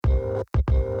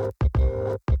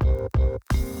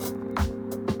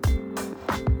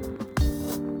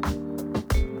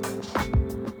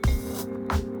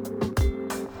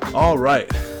All right.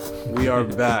 We are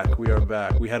back. We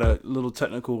had a little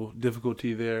technical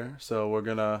difficulty there, so we're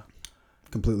gonna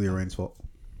Completely Arain's fault.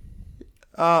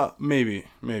 maybe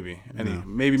No,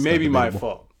 maybe my debatable.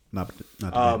 fault. Not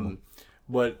debatable.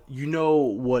 But you know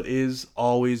what is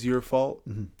always your fault?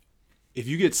 Mm-hmm. If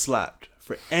you get slapped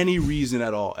for any reason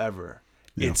at all ever,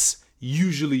 it's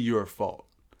usually your fault.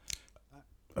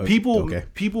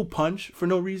 People punch for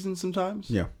no reason sometimes.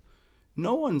 Yeah.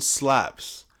 No one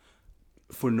slaps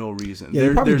for no reason. Yeah,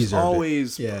 you probably There's deserved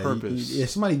always it. purpose. If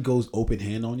somebody goes open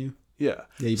hand on you, Yeah.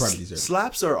 Yeah, you probably deserve it.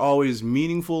 Slaps are always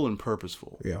meaningful and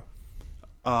purposeful. yeah.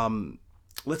 BET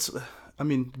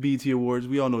Awards,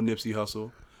 we all know Nipsey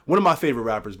Hussle. One of my favorite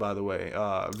rappers, by the way.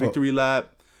 Victory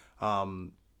Lap,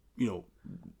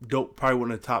 dope, probably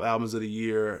one of the top albums of the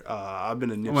year. I've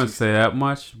been a Nipsey. I wouldn't say that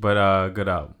much, but good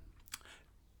album.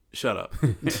 Shut up.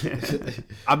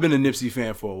 I've been a Nipsey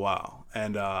fan for a while,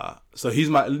 and so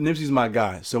Nipsey's my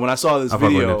guy. So when I saw this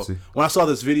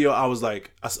video, I was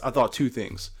like, I thought two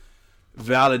things: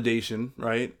 validation,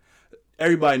 right?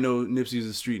 Everybody knows Nipsey's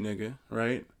a street nigga,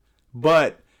 right?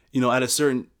 But at a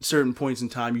certain points in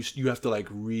time, you have to like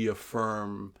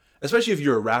reaffirm, especially if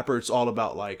you're a rapper. It's all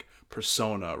about like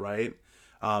persona, right?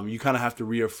 You kind of have to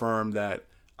reaffirm that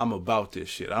I'm about this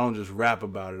shit. I don't just rap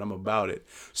about it. I'm about it.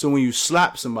 So when you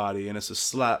slap somebody and it's a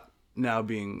slap now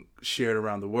being shared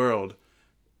around the world,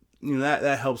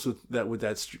 that helps with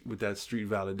that street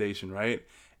validation, right?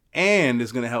 And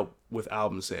it's gonna help with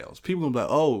album sales. People gonna be like,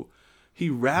 oh, he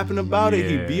rapping about it.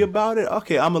 He be about it.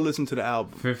 Okay, I'm gonna listen to the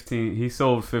album. He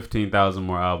sold 15,000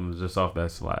 more albums just off that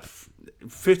slap.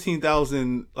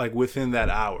 15,000 like within that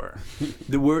hour.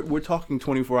 We're talking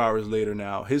 24 hours later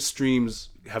now. His streams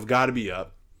have got to be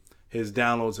up. His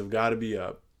downloads have got to be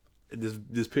up.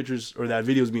 This pictures or that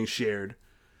video is being shared.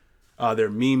 There are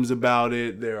memes about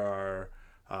it. There are,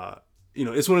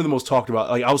 it's one of the most talked about.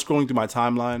 Like I was scrolling through my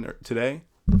timeline today.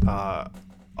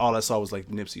 All I saw was like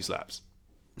Nipsey slaps.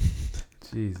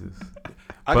 Jesus.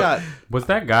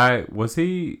 Was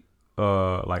he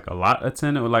like a lot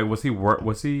attendant? Like was he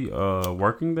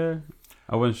working there?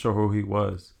 I wasn't sure who he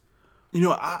was.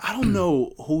 I don't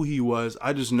know who he was.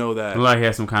 I just know that Like he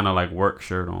had some kind of like work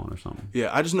shirt on or something. Yeah,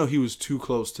 I just know he was too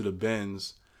close to the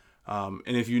Benz. And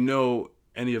if you know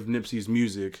any of Nipsey's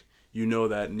music, you know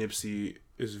that Nipsey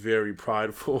is very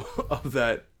prideful of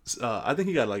that. I think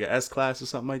he got like an S-Class or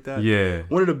something like that. Yeah.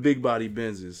 One of the big body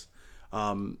Benzes.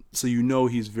 So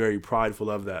he's very prideful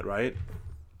of that, right?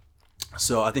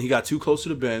 So I think he got too close to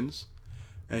the Benz,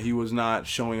 and he was not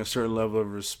showing a certain level of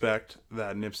respect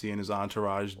that Nipsey and his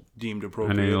entourage deemed appropriate.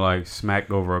 And then he like smacked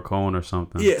over a cone or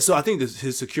something. Yeah, so I think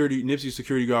Nipsey's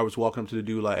security guard was walking up to the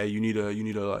dude like, hey, you need to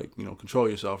like, control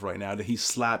yourself right now. That he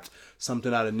slapped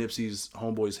something out of Nipsey's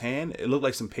homeboy's hand. It looked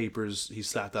like some papers he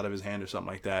slapped out of his hand or something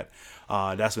like that.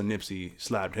 That's when Nipsey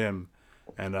slapped him,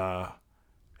 and hey,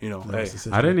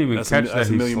 I didn't even catch that that's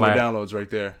he a million more slapped. downloads right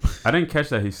there. I didn't catch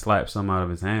that he slapped something out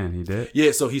of his hand. He did.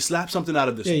 Yeah, so he slapped something out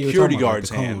of the you were security talking about, guard's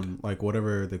like, the hand. cone, like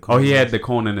whatever the cone. Oh, he was. had the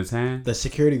cone in his hand. The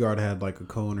security guard had like a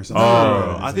cone or something.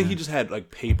 Oh. I think he just had like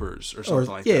papers or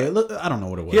something like that. Look, I don't know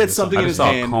what it was. He had something I in just his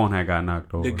saw hand. a cone had got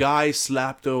knocked over. The guy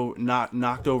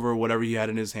knocked over whatever he had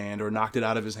in his hand, or knocked it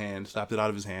out of his hand, slapped it out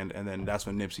of his hand, and then that's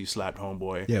when Nipsey slapped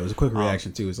homeboy. Yeah, it was a quick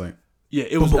reaction too. It was like, Yeah,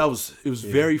 it was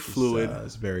very fluid.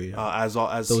 It's very as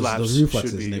those slaps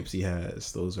reflexes should be. Nipsey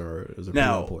has. Those are a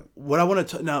Now, point. what I want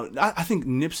to now, I think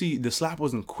Nipsey, the slap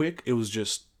wasn't quick. It was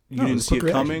just you No, it didn't was see it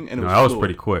quick coming, and it No, was that was fluid.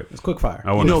 pretty quick. It's quick fire.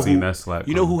 I wouldn't have seen that slap.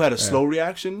 You know who had a slow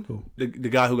reaction? Who? The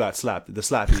guy who got slapped. The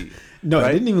slappy. No,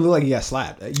 right? it didn't even look like he got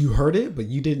slapped. You heard it, but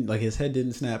you didn't. Like his head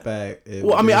didn't snap back.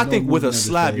 Well, I mean, I think with a movement of his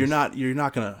slap, face. you're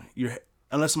not gonna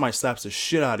unless somebody slaps the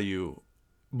shit out of you.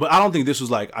 But I don't think this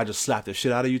was like I just slapped the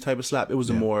shit out of you type of slap. It was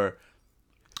a more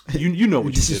you know what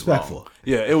you did Disrespectful. wrong.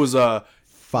 Yeah, it was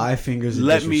 5 fingers of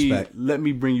let disrespect.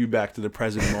 me bring you back to the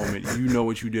present moment. You know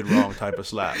what you did wrong type of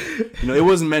slap. It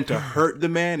wasn't meant to hurt the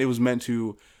man. It was meant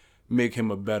to make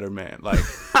him a better man. Like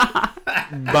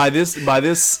by this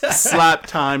slap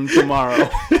time tomorrow.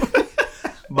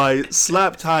 By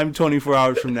slap time 24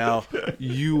 hours from now,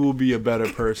 you will be a better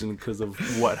person because of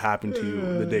what happened to you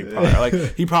the day prior. Like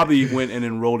he probably went and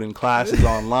enrolled in classes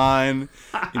online.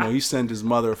 He sent his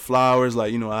mother flowers.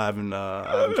 Like I haven't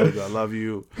told you I love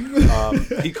you.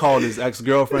 He called his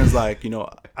ex-girlfriends. Like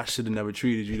I should have never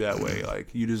treated you that way.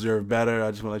 Like you deserve better.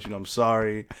 I just want to let you know I'm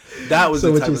sorry. That was So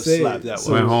the what type you're of saying- slap that was.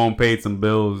 Went home, paid some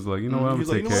bills. Like, you know what? I'm He's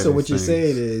gonna like, take care of So these what you're things.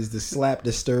 saying is the slap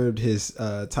disturbed his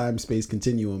time-space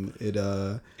continuum.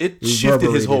 It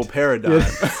shifted his whole paradigm.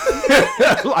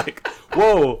 Like,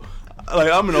 whoa,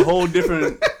 like I'm in a whole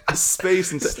different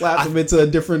space and slapped him into a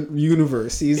different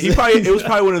universe. It was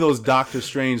probably one of those Doctor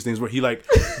Strange things where he like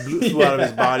flew out of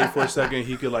his body for a second.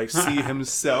 He could like see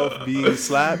himself being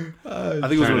slapped. I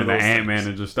think it was one of those Ant-Man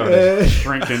and just started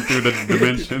shrinking through the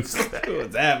dimensions.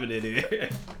 What's happening here?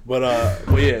 But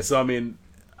yeah. So I mean,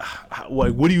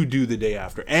 like, what do you do the day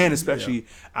after, and especially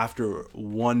after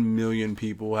 1 million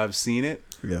people have seen it?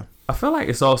 Yeah, I feel like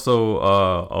it's also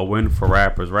a win for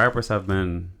rappers. Rappers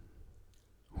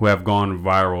who have gone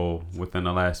viral within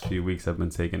the last few weeks have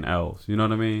been taking L's. You know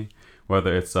what I mean?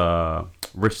 Whether it's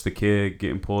Rich the Kid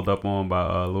getting pulled up on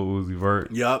by Lil Uzi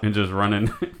Vert, and just running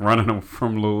him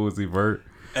from Lil Uzi Vert.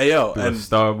 Hey yo, and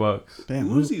Starbucks. Damn,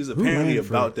 Uzi is apparently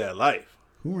about that life.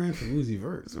 Who ran for Uzi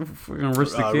Vert? Freaking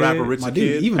Rich the Kid. Rapper Rich the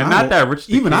Kid. Even and not that Rich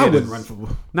the Kid. Even I wouldn't run for.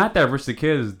 Not that Rich the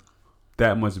Kid is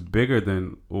that much bigger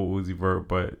than Lil Uzi Vert,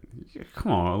 but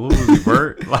come on, Lil Uzi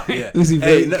Vert. Like, Uzi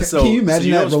Vert. Can you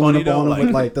imagine that rolling up on him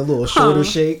with like the little shoulder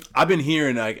shake? I've been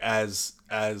hearing like as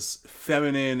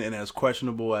feminine and as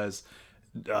questionable as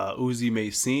Uzi may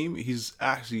seem, he's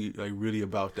actually like really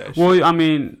about that shit. Well, I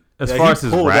mean, as far as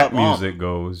his rap music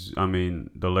goes, I mean,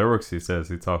 the lyrics he says,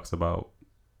 he talks about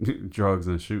drugs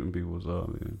and shooting people.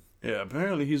 So yeah,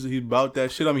 apparently he's about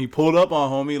that shit. I mean, he pulled up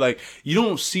on homie. Like, you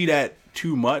don't see that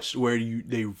too much where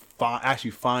they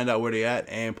actually find out where they at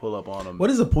and pull up on them. What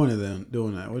is the point of them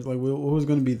doing that? What was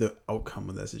going to be the outcome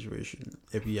of that situation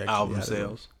if he actually album had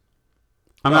sales?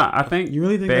 I think you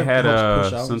really think they that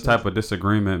had some type of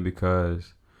disagreement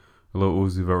because Lil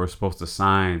Uzi Vert was supposed to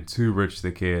sign to Rich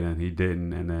the Kid and he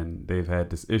didn't, and then they've had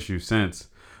this issue since.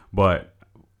 But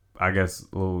I guess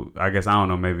I don't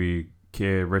know, maybe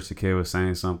Rich the Kid was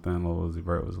saying something. Lil Uzi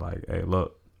Vert was like, "Hey,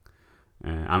 look,"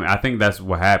 and I mean, I think that's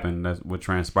what happened. That's what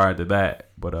transpired to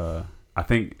that. But I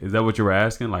think, is that what you were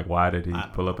asking? Like, why did he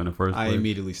pull up in the first place? I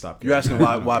immediately stopped. You're asking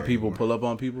why people pull up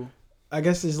on people? I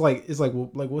guess it's like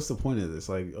what's the point of this?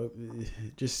 Like,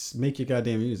 just make your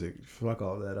goddamn music. Fuck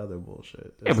all that other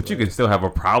bullshit. Yeah, but you can still have a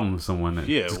problem with someone.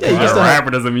 Yeah, a rapper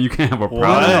doesn't mean you can't have a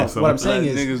problem. No, what I'm saying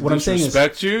is,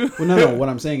 respect you. Well, no. What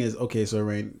I'm saying is, okay, so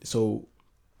Rain, so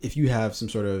if you have some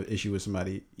sort of issue with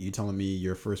somebody, you telling me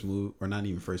your first move, or not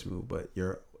even first move, but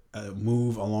your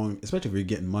move along, especially if you're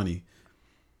getting money,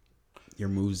 your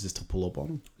moves is to pull up on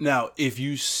them. Now, if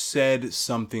you said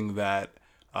something that,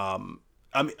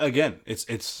 I mean, again,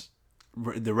 it's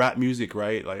the rap music,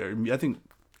 right? Like, I think,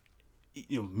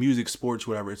 music, sports,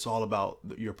 whatever. It's all about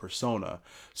your persona.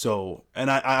 So,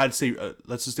 and I'd say,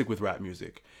 let's just stick with rap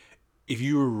music. If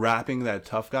you were rapping that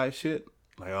tough guy shit,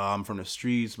 like, oh, I'm from the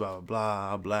streets, blah, blah, blah,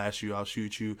 I'll blast you, I'll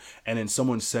shoot you, and then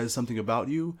someone says something about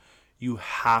you, you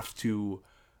have to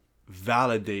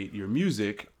validate your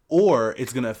music, or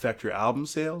it's going to affect your album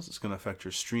sales, it's going to affect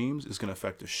your streams, it's going to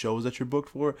affect the shows that you're booked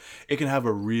for. It can have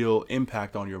a real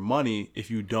impact on your money if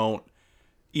you don't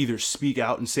either speak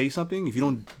out and say something, if you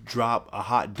don't drop a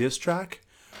hot diss track,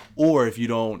 or if you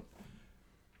don't,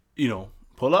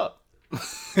 pull up.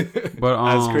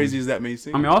 But as crazy as that may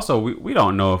seem, I mean, also we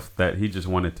don't know if that he just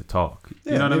wanted to talk.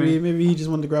 Yeah, you know what I mean? Maybe he just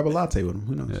wanted to grab a latte with him.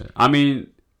 Who knows? Yeah. I mean,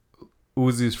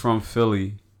 Uzi's from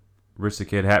Philly. Rich the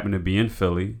Kid happened to be in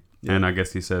Philly, and I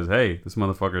guess he says, "Hey, this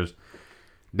motherfucker's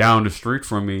down the street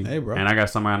from me, hey, bro, and I got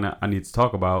somebody I need to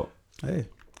talk about. Hey,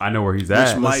 I know where he's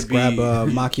at. Let's grab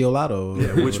macchiolato.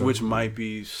 Yeah, which might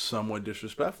be somewhat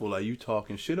disrespectful. Like, you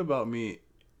talking shit about me,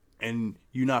 and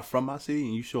you're not from my city,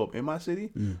 and you show up in my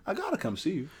city, I gotta come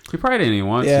see you." He probably didn't even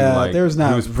want to. Like, there's not.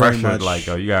 He was pressured. Much, like,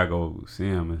 oh, you gotta go see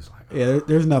him. It's like,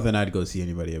 there's nothing I'd go see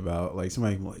anybody about. Like,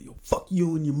 somebody can be like, "Yo, fuck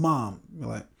you and your mom." You're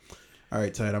like, all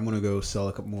right, Ted, I'm gonna go sell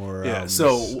a couple more. Yeah. Albums,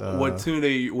 So what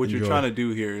you're trying to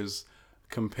do here is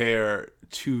compare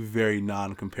two very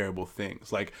non-comparable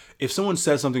things. Like, if someone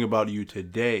says something about you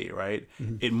today, right,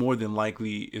 it more than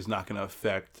likely is not going to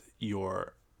affect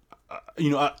your,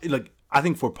 I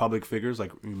think for public figures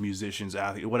like musicians,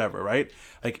 athletes, whatever, right?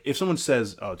 Like, if someone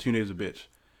says, "Oh, Tune's a bitch,"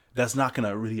 that's not going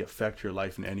to really affect your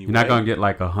life in any way. You're not going to get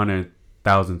like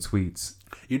 100,000 tweets.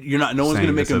 You're not. No one's going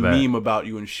to make a meme about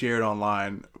you and share it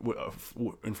online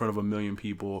in front of 1 million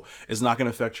people. It's not going to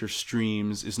affect your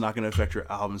streams. It's not going to affect your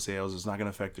album sales. It's not going to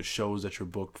affect the shows that you're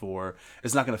booked for.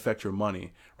 It's not going to affect your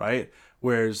money, right?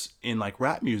 Whereas in like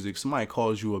rap music, somebody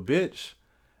calls you a bitch,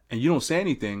 and you don't say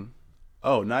anything.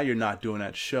 Oh, now you're not doing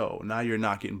that show. Now you're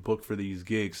not getting booked for these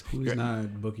gigs. Who's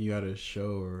not booking you at a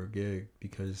show or a gig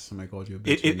because somebody called you a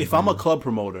bitch? If I'm a club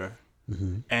promoter.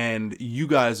 Mm-hmm. And you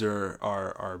guys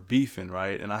are beefing,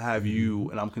 right? And I have you,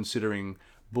 and I'm considering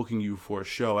booking you for a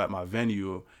show at my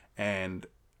venue and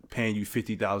paying you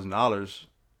 $50,000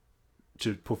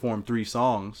 to perform 3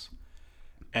 songs,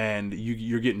 and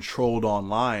you're getting trolled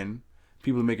online.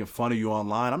 People are making fun of you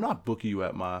online. I'm not booking you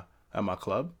at my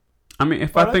club. I mean,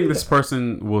 if I think this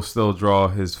person will still draw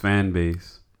his fan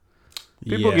base.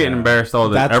 People get embarrassed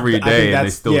every day and they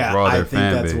still draw their fan base.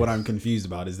 I think that's what I'm confused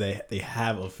about is they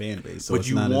have a fan base. So but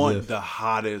you want the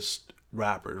hottest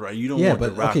rappers, right? You don't want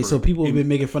the rapper. Okay, so people have been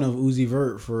making fun of Uzi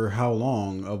Vert for how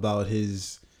long about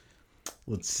his,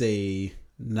 let's say,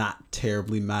 not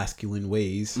terribly masculine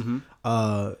ways. Mm-hmm.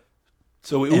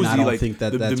 So Uzi, I don't think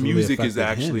that the music really is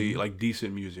actually him. like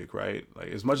decent music, right? Like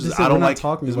as much as I don't like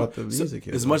talking about the music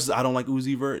here, as much as I don't like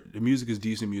Uzi Vert, the music is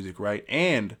decent music, right?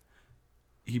 And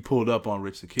he pulled up on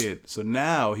Rich the Kid, so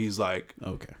now he's like,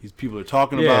 okay, people are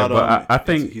talking about him. But I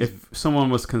think if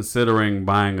someone was considering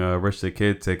buying a Rich the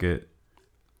Kid ticket,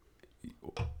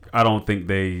 I don't think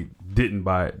they didn't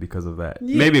buy it because of that.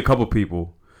 Yeah. Maybe a couple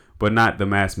people, but not the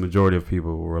mass majority of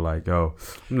people who were like, "Oh,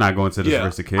 I'm not going to this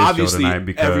Rich the Kid show tonight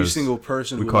because every single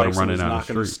person who likes him is not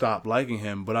going to stop liking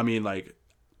him." But I mean, like,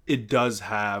 it does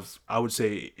have. I would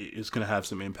say it's going to have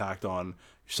some impact on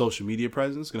social media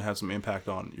presence, going to have some impact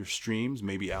on your streams,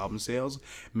 maybe album sales,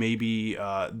 maybe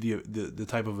the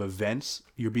type of events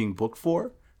you're being booked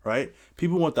for, right?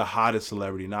 People want the hottest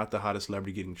celebrity, not the hottest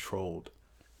celebrity getting trolled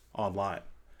online.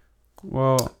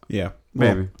 Well, yeah,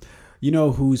 maybe. You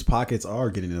know whose pockets are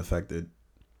getting affected?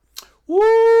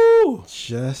 Woo!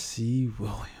 Jesse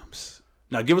Williams.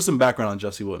 Now give us some background on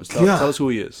Jesse Williams. Tell us who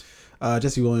he is.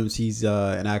 Jesse Williams, he's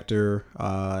an actor,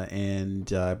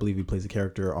 and I believe he plays a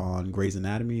character on Grey's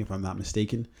Anatomy, if I'm not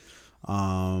mistaken.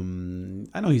 I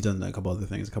know he's done a couple other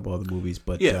things, a couple other movies,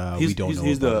 but we don't know.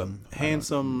 He's the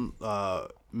handsome,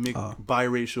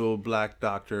 biracial black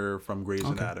doctor from Grey's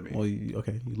Anatomy. Well, he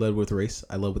led with race.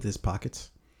 I led with his pockets.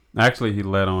 Actually, he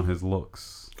led on his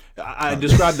looks. I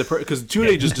described because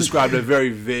Tunde just described a very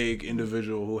vague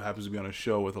individual who happens to be on a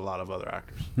show with a lot of other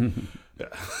actors.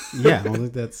 Yeah, I don't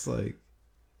think that's like.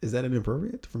 Is that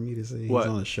inappropriate for me to say he's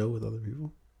on a show with other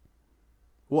people?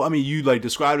 Well, I mean, you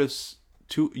described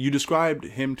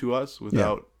him to us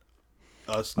without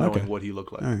us knowing what he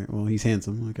looked like. All right. Well, he's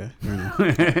handsome. Okay. Fair enough.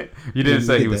 You didn't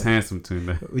say he was handsome to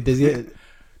me. Does he?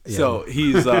 Yeah. So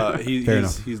he's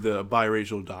the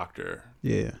biracial doctor.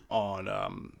 Yeah.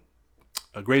 On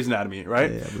Grey's Anatomy,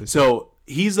 right? Yeah. So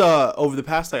he's over the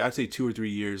past I'd say 2 or 3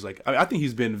 years, I think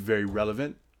he's been very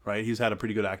relevant. Right, he's had a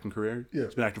pretty good acting career. Yeah,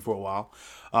 he's been acting for a while.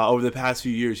 Over the past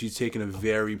few years, he's taken a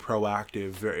very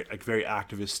proactive, very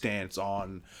activist stance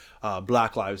on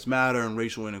Black Lives Matter and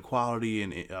racial inequality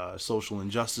and social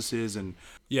injustices. And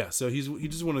yeah, so he's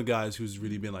just one of the guys who's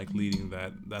really been leading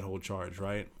that whole charge,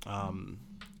 right?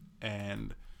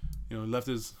 And left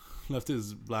his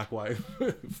black wife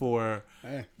for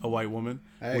a white woman,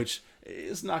 which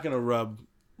is not gonna rub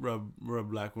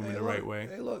black women the right way.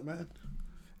 Hey, look, man.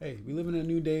 Hey, we live in a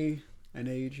new day and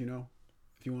age, If you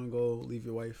want to go leave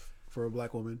your wife for a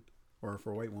black woman or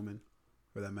for a white woman,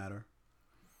 for that matter,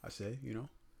 I say,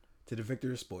 to the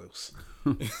victor spoils.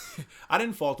 I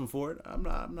didn't fault him for it. I'm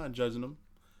not judging him.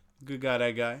 Good guy,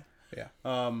 that guy. Yeah.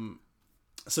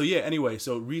 So yeah. Anyway,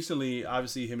 so recently,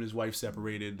 obviously, him and his wife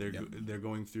separated. They're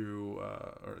going through,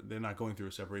 or they're not going through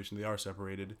a separation. They are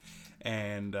separated,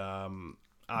 and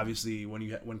obviously,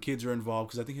 when kids are involved,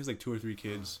 because I think he has 2 or 3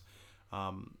 kids.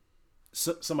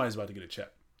 Somebody's about to get a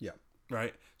check. Yeah.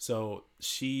 Right. So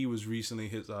she was recently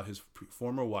his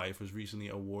former wife was recently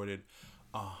awarded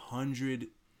 100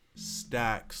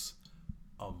 stacks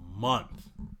a month.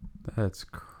 That's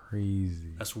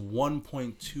crazy. That's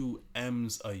 1.2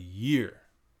 M's a year.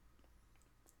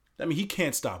 I mean, he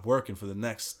can't stop working for the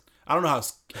next. I don't know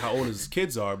how old his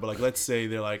kids are, but let's say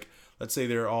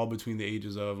they're all between the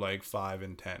ages of 5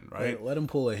 and 10, right? Let him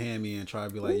pull a hammy and try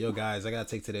to be like, yo, guys, I got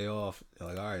to take today off. They're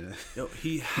like, all right. Yo,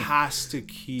 he has to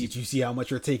keep. Did you see how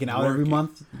much you're taking out every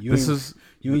month? You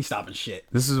ain't stopping shit.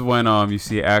 This is when you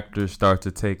see actors start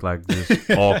to take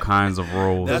just all kinds of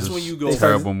roles. That's when you go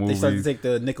terrible movies. They start to take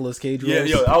the Nicolas Cage roles. Yeah,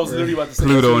 yo, I was literally about to say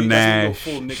Pluto Nash,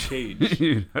 full Nick Cage,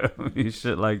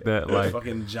 shit like that.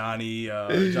 Fucking Johnny,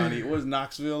 what was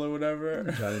Knoxville or whatever?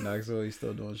 Johnny Knoxville, he's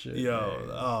still doing shit. Yo,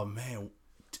 oh man,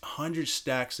 100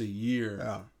 stacks a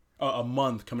year, a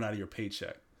month coming out of your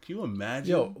paycheck. Can you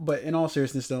imagine? Yo, but in all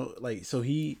seriousness, though,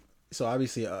 so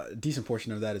obviously a decent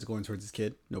portion of that is going towards his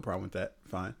kid. No problem with that.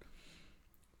 Fine.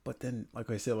 But then,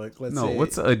 like I said, let's say...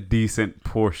 what's a decent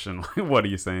portion? What are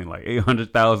you saying?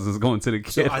 800,000 is going to the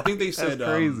kid? So I think they said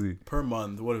crazy. Per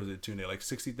month, what was it, Tunde?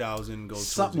 60,000 goes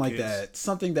something towards the like kids. that.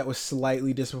 Something that was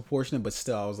slightly disproportionate, but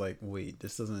still, I was like, wait,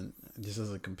 this doesn't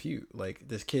compute.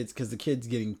 This kid's, because the kid's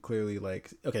getting clearly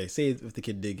okay, say if the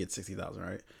kid did get 60,000,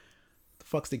 right? The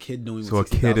fuck's the kid doing? So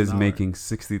with a kid is $60,000? making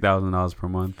 $60,000 per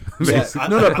month. Yeah,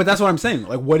 no, but that's what I'm saying.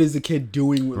 Like, what is the kid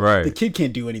doing? With, Right. The kid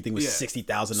can't do anything with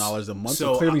 $60,000 a month.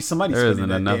 So clearly, somebody's there spending isn't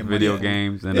that enough damn video money.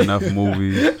 games and enough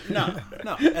movies. No,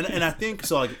 and I think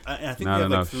so. Like, I think Not they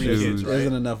have like enough 3 shoes. kids, There right?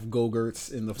 isn't enough Go-Gurts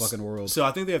in the fucking world. So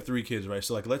I think they have 3 kids, right?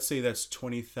 So like, let's say that's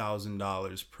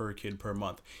 $20,000 per kid per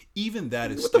month. Even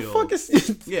that is What still the fuck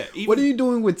is? yeah. What are you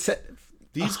doing with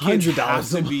These kids $100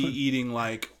 have a to be month? eating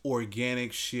like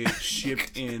organic shit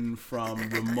shipped in from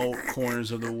remote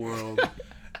corners of the world.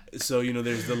 So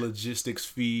there's the logistics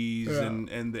fees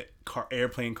and the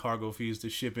airplane cargo fees to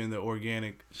ship in the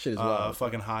organic Shit is wild.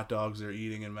 fucking hot dogs they're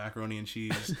eating and macaroni and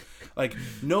cheese. Like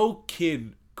no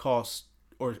kid costs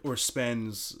or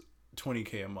spends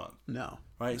 $20K a month. No.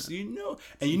 Right, so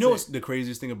what's the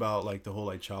craziest thing about like the whole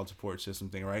like child support system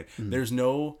thing, right? There's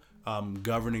no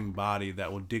governing body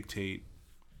that will dictate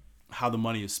how the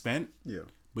money is spent. Yeah,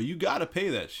 but you gotta pay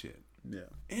that shit. Yeah,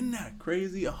 isn't that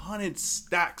crazy? 100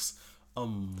 stacks a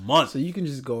month. So you can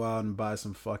just go out and buy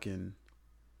some fucking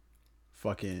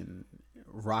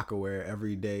Rockaware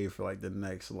every day for like the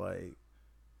next like.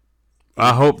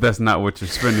 I hope that's not what you're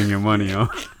spending your money on.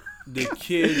 The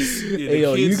kids, Hey,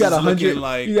 yo, you got 100.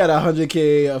 Like, you got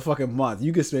 100K a fucking month.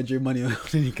 You can spend your money on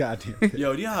any goddamn thing.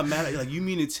 Yo, you know how mad? Like, you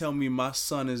mean to tell me my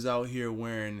son is out here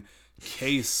wearing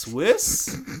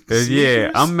K-Swiss? Yeah,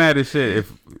 I'm mad as shit.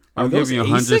 If I'm giving you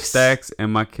 100 Asics? stacks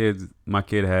and my kid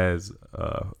has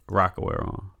Rockaware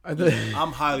on.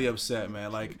 I'm highly upset,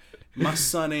 man. Like, my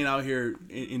son ain't out here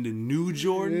in the new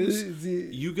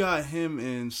Jordans. You got him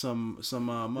in some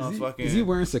motherfucking. Is he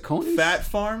wearing Saucony's? Fat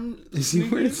Farm? Is he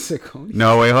wearing Saucony's?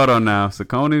 No, wait, hold on now.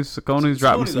 Saucony's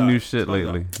dropping some new shit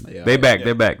lately. Yeah. They're back.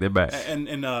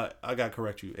 And I gotta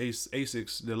correct you.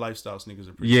 Asics, the lifestyle sneakers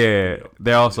are pretty Yeah, good,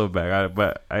 they're also back.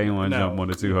 But I ain't want to jump on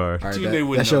it too hard. All right, Tunde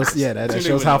would that shows. know. Yeah, that Tunde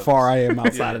shows would how know. far I am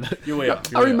outside of that. You're way up.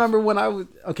 I remember when I was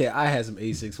I had some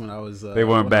Asics when I was. They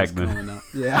weren't when I back was then. growing up.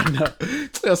 Yeah, I know.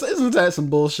 Yeah, so isn't that some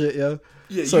bullshit, yo?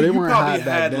 Yeah, so you, they you weren't probably hot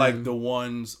back had then. like the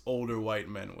ones older white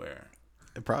men wear.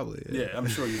 Probably. Yeah, I'm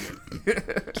sure you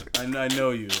did. I know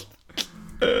you.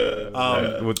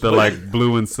 With the like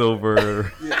blue and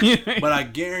silver. But I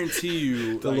guarantee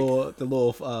you, The little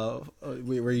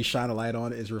where you shine a light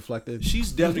on it is reflected.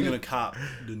 she's definitely gonna cop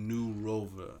the new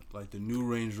Rover, like the new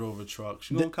Range Rover truck.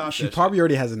 She's gonna cop She that. probably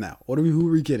already has it now. Who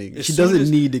are we kidding? As She soon doesn't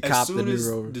as- need to as cop soon the new as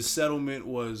Rover. The settlement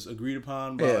was agreed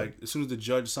upon by Yeah. like as soon as the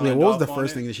judge signed. Yeah, what was off the on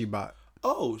first it, thing that she bought?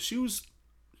 Oh, she was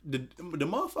the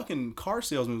motherfucking car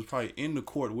salesman was probably in the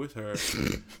court with her.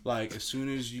 Like as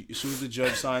soon as the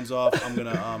judge signs off, I'm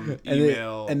gonna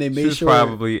email. And they made She's sure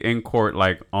probably in court,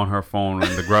 like on her phone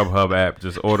on the Grubhub app,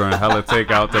 just ordering hella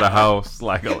takeout to the house,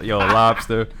 like yo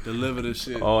lobster, deliver the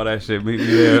shit. all that shit. Meet me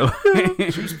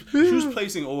there. She was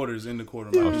placing orders in the court.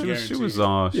 She She was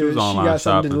online got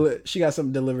something shopping. she got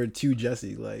something delivered to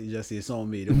Jesse. Like Jesse, it's on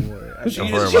me. Don't worry.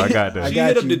 Don't worry about it, I got that. She got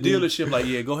hit up you, the boo. dealership like,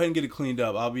 yeah, go ahead and get it cleaned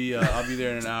up. I'll be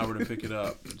there in an hour to pick it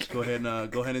up. Just go ahead and I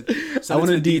send it want to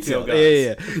the the detail.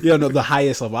 guys. Yeah. No, the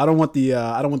highest level. I don't want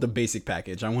the basic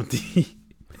package. I want the.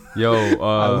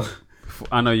 Yo,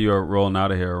 I know you're rolling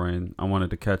out of here, Rain. I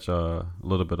wanted to catch a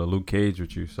little bit of Luke Cage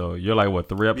with you. So you're like what,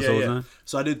 3 episodes in?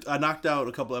 So I knocked out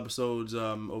a couple episodes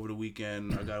over the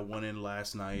weekend. I got one in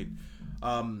last night.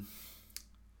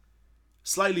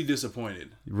 Slightly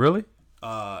disappointed. Really?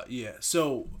 Yeah.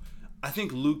 So I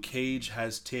think Luke Cage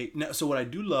has taken. So what I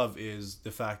do love is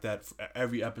the fact that for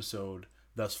every episode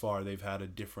thus far they've had a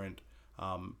different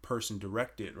person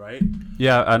direct it, right?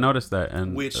 Yeah, I noticed that,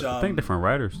 and Which, I think different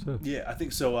writers too. Yeah, I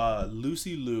think so.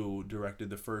 Lucy Liu directed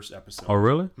the first episode. Oh,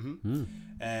 really? Mm-hmm.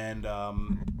 And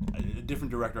a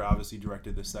different director obviously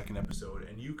directed the second episode,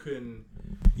 and you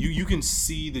can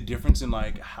see the difference in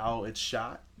like how it's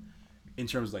shot in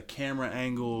terms of like camera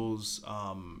angles,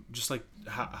 just like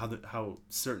how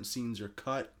certain scenes are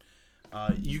cut.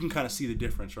 You can kind of see the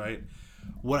difference, right?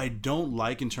 What I don't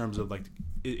like in terms of like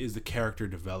is the character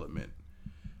development.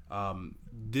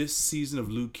 This season of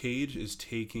Luke Cage is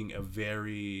taking a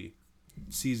very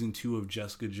season 2 of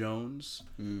Jessica Jones,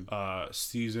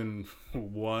 season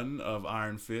 1 of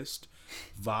Iron Fist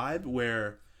vibe,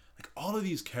 where like all of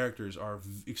these characters are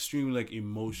extremely like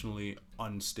emotionally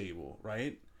unstable,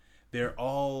 right? They're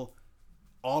all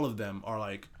of them are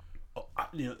like,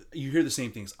 you hear the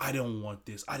same things. I don't want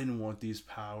this. I didn't want these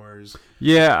powers.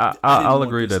 Yeah, I'll want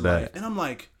agree to this life. that. And I'm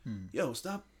like, yo,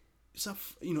 stop,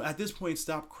 at this point,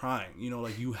 stop crying.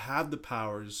 Like you have the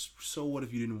powers. So what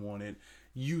if you didn't want it?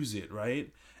 Use it, right?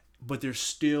 But they're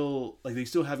still like, they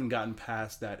still haven't gotten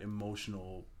past that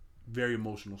very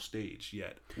emotional stage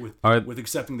yet with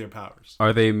accepting their powers.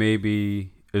 Are they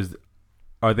maybe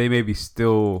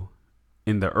still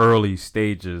in the early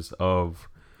stages of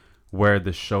where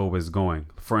the show is going.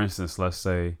 For instance, let's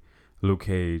say Luke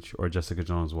Cage or Jessica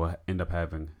Jones will end up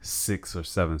having 6 or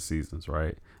 7 seasons,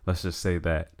 right? Let's just say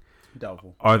that.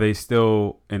 Doubtful. Are they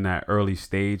still in that early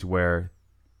stage where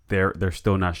they're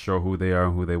still not sure who they are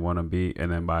and who they want to be,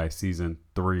 and then by season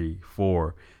 3,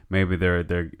 4, maybe they're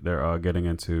getting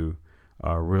into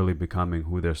really becoming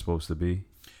who they're supposed to be?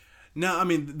 No, I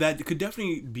mean that could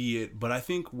definitely be it, but I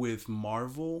think with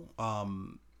Marvel,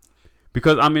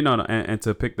 because I mean, and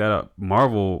to pick that up,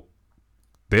 Marvel,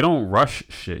 they don't rush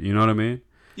shit. You know what I mean?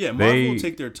 Yeah, Marvel will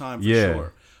take their time for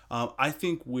sure. I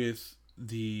think with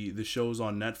the shows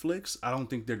on Netflix, I don't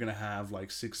think they're gonna have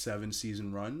like 6, 7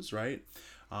 season runs, right?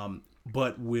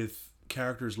 But with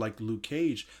characters like Luke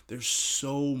Cage, there's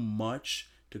so much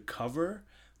to cover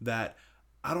that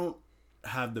I don't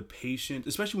have the patience,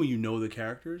 especially when you know the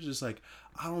characters. Just like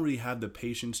I don't really have the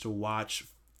patience to watch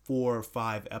 4 or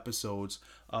 5 episodes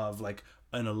of like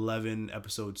an 11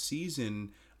 episode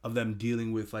season of them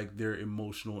dealing with like their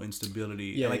emotional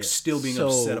instability and still being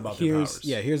upset about their powers.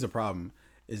 Yeah, here's the problem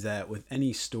is that with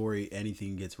any story,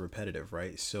 anything gets repetitive,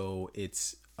 right? So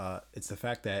it's the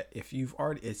fact that if you've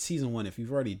already, it's season 1, if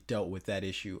you've already dealt with that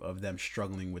issue of them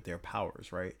struggling with their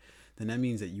powers, right? Then that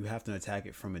means that you have to attack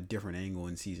it from a different angle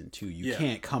in season 2. You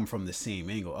can't come from the same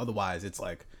angle. Otherwise, it's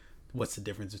like, what's the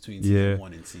difference between season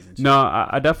 1 and season 2? No,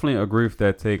 I definitely agree with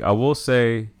that take. I will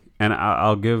say, and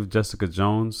I'll give Jessica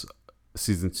Jones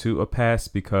season 2 a pass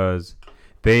because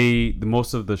the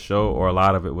most of the show, or a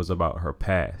lot of it, was about her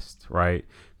past, right?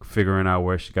 Figuring out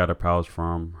where she got her powers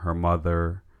from, her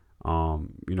mother,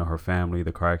 her family,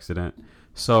 the car accident.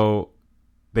 So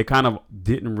they kind of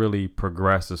didn't really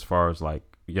progress as far as like,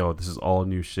 yo, this is all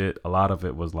new shit. A lot of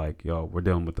it was like, yo, we're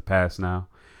dealing with the past now.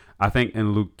 I think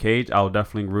in Luke Cage, I'll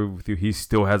definitely agree with you. He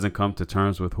still hasn't come to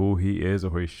terms with who he is or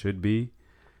who he should be.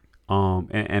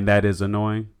 And that is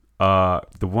annoying. The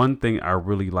one thing I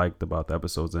really liked about the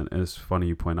episodes, and it's funny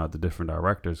you point out the different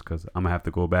directors, because I'm going to have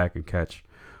to go back and catch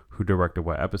who directed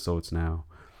what episodes now.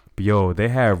 But yo, they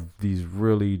have these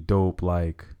really dope,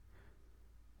 like,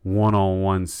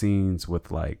 one-on-one scenes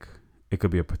with, like, it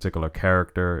could be a particular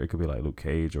character. It could be like Luke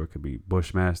Cage, or it could be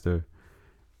Bushmaster,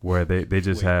 where they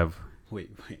just have.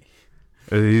 Wait.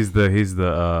 He's the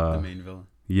main villain.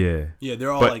 Yeah. Yeah,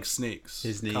 they're all like snakes.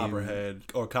 His name, Copperhead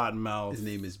or Cottonmouth. His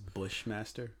name is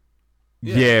Bushmaster.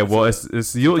 Yeah, well,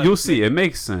 it's you'll see. It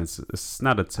makes sense. It's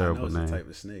not a terrible name. It's a type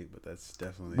of snake, but that's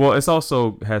definitely. Well, it's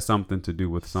also has something to do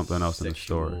with something else in the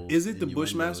story. Is it the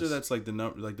Bushmaster that's like the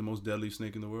most deadly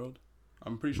snake in the world?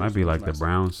 I'm pretty sure it might be like the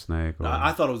brown snake. Or...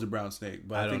 I thought it was the brown snake,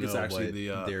 but I think it's actually the.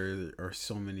 There are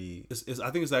so many. I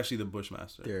think it's actually the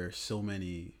Bushmaster. There are so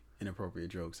many inappropriate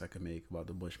jokes I could make about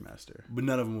the Bushmaster, but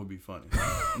none of them would be funny.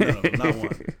 None of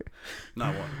them,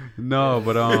 not one. No,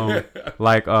 but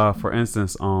like for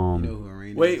instance, you know who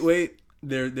Irene is? Wait,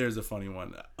 there's a funny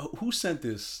one. Who sent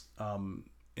this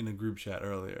in a group chat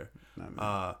earlier?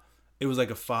 It was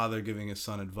like a father giving his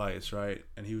son advice, right?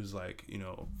 And he was like,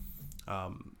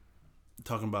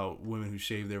 talking about women who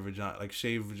shave their vagina, like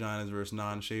shaved vaginas versus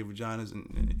non-shaved vaginas,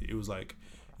 and it was like,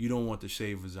 you don't want the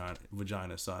shaved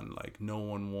vagina, son. Like, no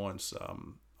one wants a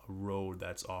road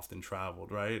that's often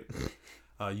traveled, right?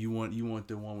 You want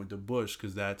the one with the bush,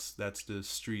 because that's the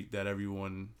street that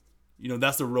everyone,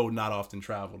 that's the road not often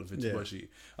traveled if it's bushy.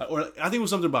 Or I think it was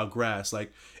something about grass.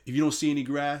 Like, if you don't see any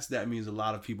grass, that means a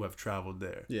lot of people have traveled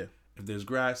there. Yeah. If there's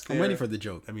grass there, I'm waiting for the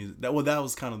joke. I mean, that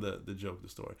was kind of the joke, the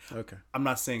story. Okay. I'm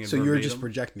not saying it so verbatim. you were just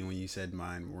projecting when you said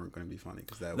mine weren't going to be funny,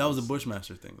 because that was a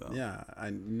Bushmaster thing, though. Yeah,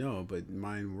 I know, but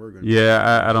mine were going to be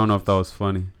I don't know if that was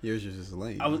funny. Yours was just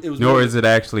lame. Nor is it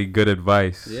actually good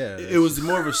advice. Yeah. It was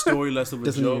more of a story, less of a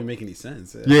doesn't joke. Even make any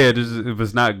sense. Yeah, it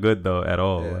was not good, though, at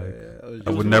all. I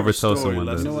would never tell someone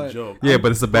this. Yeah,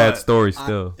 but it's a bad story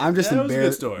still. I'm just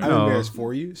embarrassed. I'm embarrassed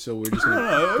for you, so we're just going to...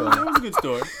 No, it was a good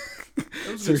story.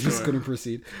 So we're just going to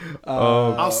proceed.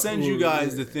 I'll send you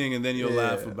guys the thing, and then you'll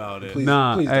laugh about it. Please,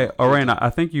 hey, Orena, I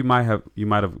think you might have,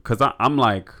 because I'm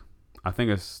like, I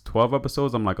think it's 12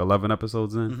 episodes. I'm like 11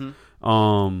 episodes in.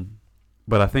 Mm-hmm.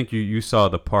 But I think you saw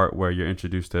the part where you're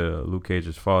introduced to Luke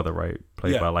Cage's father, right?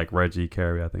 Played by like Reggie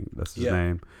Carey, I think that's his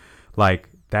name. Like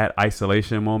that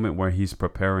isolation moment where he's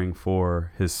preparing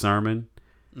for his sermon,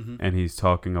 and he's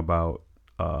talking about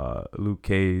Luke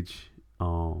Cage,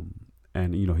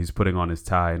 and he's putting on his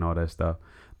tie and all that stuff.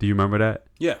 Do you remember that?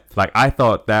 Yeah. Like, I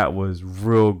thought that was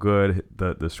real good.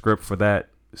 The script for that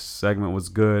segment was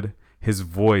good. His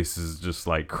voice is just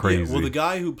like crazy. Yeah, well, the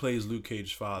guy who plays Luke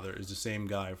Cage's father is the same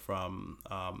guy from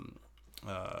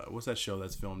what's that show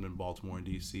that's filmed in Baltimore and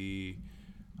DC?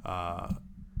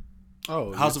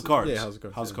 Oh, House of Cards. Yeah, House of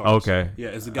Cards. House of yeah. Cards. Okay. Yeah,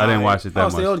 it's the guy. I didn't watch it that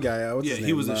It's much. the old guy. What's Yeah, his he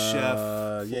name? was a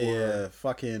chef. Yeah,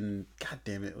 fucking. God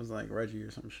damn it! It was like Reggie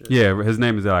or some shit. Yeah, his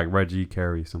name is like Reggie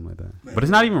Carey, something like that. But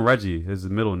it's not even Reggie. His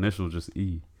middle initial is just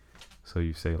E. So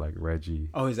you say like Reggie.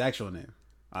 Oh, his actual name.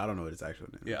 I don't know what his actual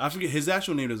name. Yeah, I forget his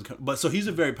actual name doesn't come. But so he's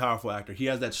a very powerful actor. He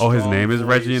has that. Oh, his strong name is voice.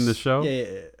 Reggie in the show.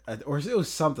 Yeah. Or it was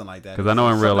something like that. Because I know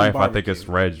in real Something life I think it's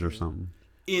barbecue. Reg or something.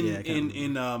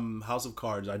 In House of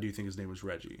Cards, I do think his name was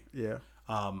Reggie. Yeah.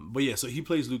 But yeah, so he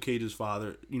plays Luke Cage's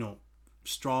father. You know,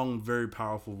 strong, very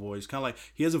powerful voice. Kind of like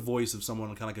he has a voice of someone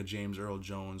kind of like a James Earl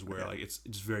Jones, where like it's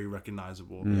very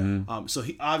recognizable. So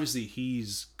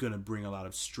he's gonna bring a lot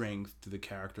of strength to the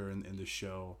character in the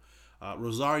show.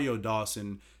 Rosario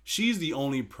Dawson, she's the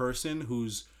only person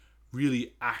who's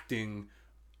really acting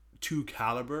to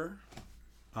caliber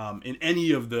in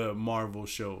any of the Marvel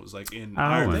shows, like in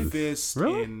Iron Fist,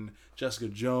 really? in Jessica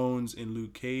Jones, in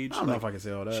Luke Cage. I don't know if I can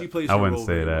say all that. She plays. I her wouldn't role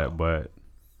say very that, well. but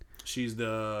She's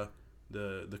the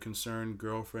concerned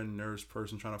girlfriend, nurse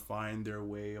person trying to find their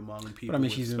way among people. But I mean,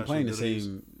 with she's been special playing the abilities.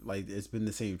 same. Like it's been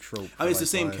the same trope. I mean, it's for, the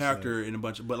same last, character in a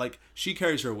bunch of, but like she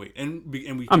carries her weight, and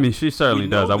we. I mean, she certainly we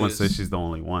know does. I wouldn't say this. she's the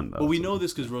only one though. But we know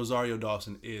this because Rosario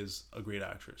Dawson is a great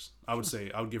actress. I would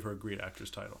give her a great actress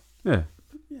title. Yeah,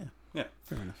 Yeah.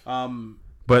 Fair enough.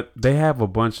 but they have a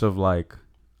bunch of like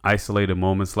isolated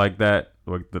moments like that,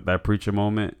 like that preacher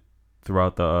moment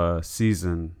throughout the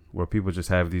season where people just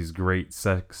have these great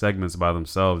segments by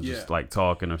themselves, just like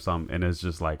talking or something, and it's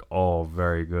just like all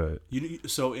very good.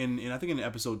 So in I think in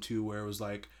episode 2 where it was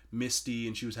like Misty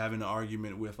and she was having an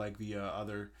argument with like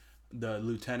the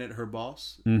lieutenant, her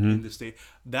boss in the state,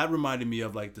 that reminded me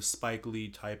of like the Spike Lee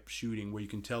type shooting where you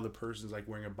can tell the person's like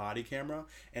wearing a body camera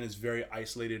and it's very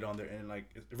isolated on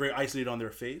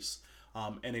their face.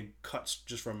 And it cuts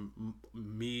just from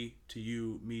me to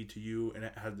you, and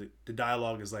it has the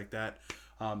dialogue is like that.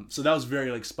 So that was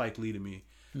very like Spike Lee to me,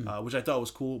 which I thought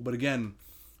was cool. But again,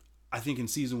 I think in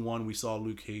season 1 we saw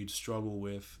Luke Cage struggle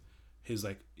with his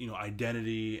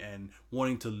identity and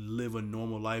wanting to live a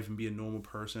normal life and be a normal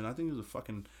person. I think he was a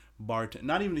fucking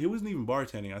bartender. He wasn't even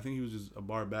bartending. I think he was just a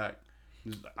bar back.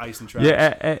 Just ice and trash.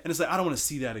 Yeah, and it's like I don't want to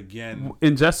see that again.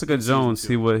 In Jessica Jones,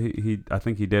 he I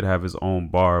think he did have his own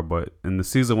bar, but in the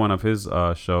season 1 of his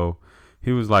show,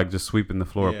 he was like just sweeping the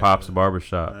floor at Pop's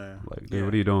barbershop. Like, dude,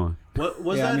 what are you doing? What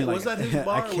was that? Was that his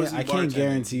bar? I can't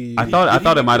guarantee. I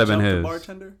thought it might have been his.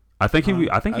 Bartender? I think he owned it.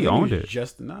 I think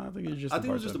it was just. I think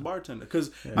it was just a bartender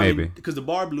because maybe because the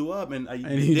bar blew up and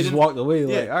he just walked away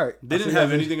like, all right. They didn't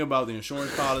have anything about the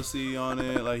insurance policy on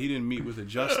it. Like he didn't meet with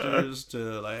adjusters to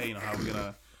like, hey, how are we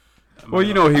gonna.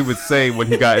 Well, he would say when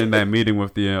he got in that meeting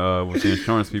with the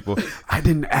insurance people, I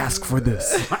didn't ask for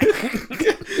this.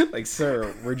 Like,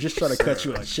 sir, we're just trying to cut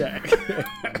you a check.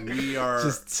 We are.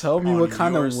 Just tell me what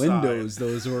kind of windows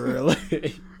those were.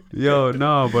 Like, yo,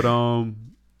 no,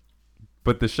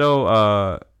 but the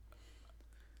show,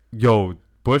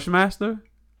 Bushmaster,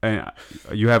 and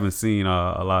you haven't seen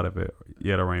a lot of it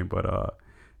yet, Arain, but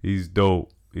he's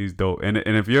dope. He's dope, and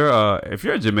if you're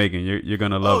a Jamaican, you're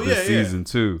gonna love this season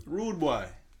too. Rude boy.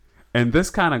 And this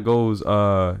kind of goes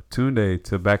Tunde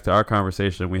to back to our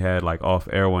conversation we had like off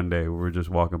air one day. We were just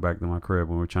walking back to my crib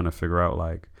and we were trying to figure out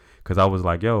like, because I was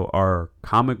like, yo, are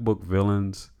comic book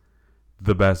villains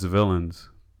the best villains?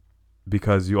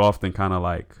 Because you often kind of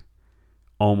like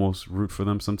almost root for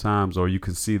them sometimes, or you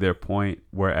can see their point.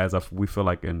 Whereas we feel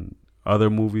like in other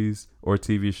movies or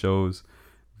TV shows,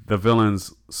 the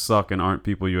villains suck and aren't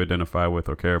people you identify with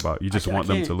or care about. You just want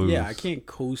them to lose. Yeah, I can't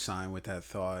co-sign with that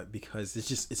thought because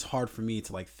it's hard for me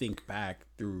to like think back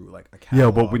through like a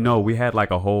catalog. Yeah, but we had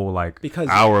like a whole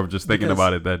hour of just thinking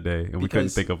about it that day, and we couldn't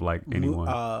think of like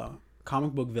anyone.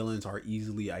 Comic book villains are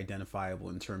easily identifiable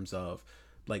in terms of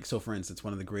like, so for instance,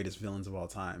 one of the greatest villains of all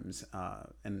times,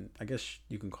 and I guess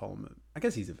you can call him I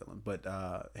guess he's a villain, but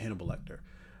Hannibal Lecter.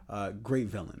 Great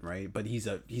villain, right? But he's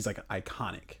like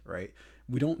iconic, right?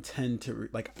 We don't tend to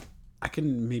like. I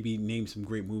can maybe name some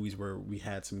great movies where we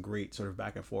had some great sort of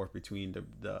back and forth between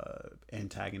the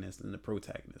antagonist and the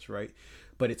protagonist, right?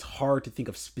 But it's hard to think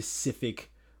of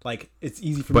specific. Like, it's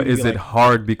easy for me. But is it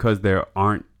hard because there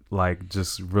aren't like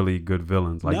just really good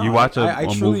villains? Like, you watch a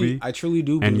movie, I truly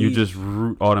do, and you just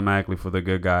root automatically for the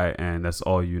good guy, and that's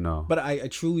all you know. But I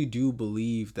truly do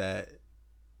believe that.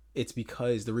 It's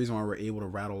because the reason why we're able to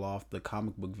rattle off the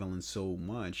comic book villains so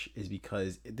much is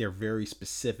because they're very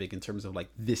specific in terms of like,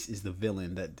 this is the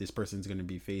villain that this person's going to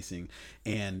be facing,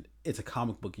 and it's a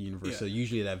comic book universe. Yeah. So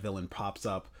usually that villain pops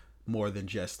up more than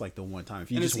just like the one time.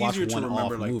 If you and just it's watch easier one to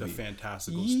remember off like movie, the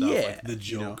fantastical stuff, like the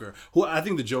Joker. Who I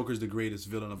think the Joker is the greatest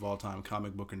villain of all time,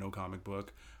 comic book or no comic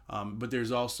book. But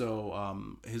there's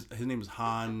also his name is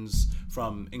Hans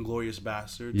from Inglourious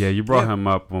Basterds. Yeah, you brought him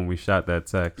up when we shot that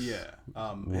text. Yeah.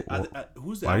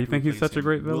 Who's the why do you actor think who he's plays such a him?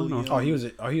 great villain? William, he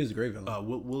was a great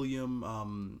villain. William.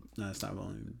 No, it's not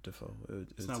William Dafoe.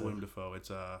 It's not William Dafoe.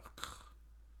 It's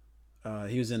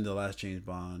he was in the last James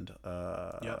Bond.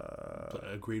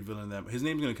 a great villain. That his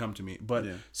name's gonna come to me. But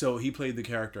so he played the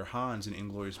character Hans in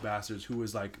Inglourious Basterds, who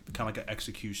was like kind of like an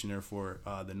executioner for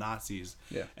the Nazis.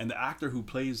 Yeah. And the actor who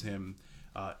plays him,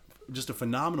 just a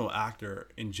phenomenal actor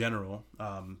in general.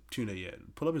 Tuna,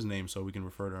 pull up his name so we can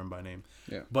refer to him by name.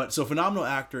 Yeah. But so phenomenal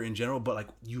actor in general, but like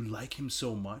you like him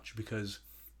so much because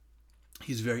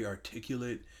he's very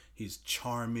articulate. He's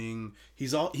charming.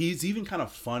 He's even kind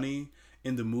of funny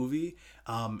in the movie,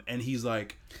 and he's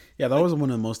like, that was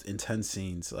one of the most intense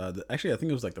scenes. Actually, I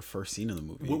think it was like the first scene of the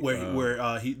movie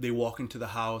where they walk into the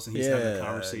house and he's having a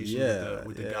conversation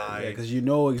with the guy, because you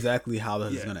know exactly how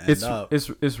this is going to end up.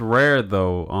 It's rare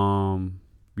though.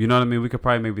 You know what I mean? We could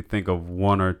probably maybe think of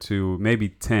 1 or 2, maybe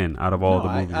 10 out of all the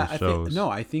movies and shows.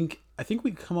 I think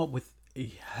we come up with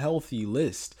a healthy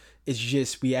list. It's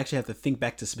just we actually have to think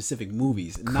back to specific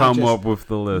movies. Come up with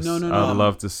the list. No. I'd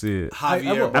love to see it.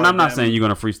 And I'm not saying you're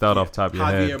gonna freestyle off the top of your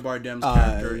head. Javier Bardem's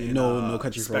character in No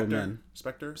Country for Old Men.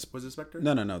 Spectre? Was it Spectre?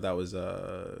 No. That was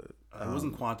it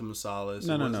wasn't Quantum of Solace.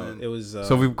 No. It was.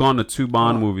 So we've gone to 2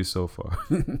 Bond movies so far.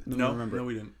 No,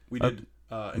 we didn't. We did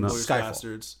Inglourious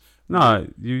Basterds. No,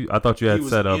 I thought you had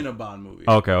set up. He was in a Bond movie.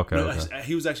 Okay.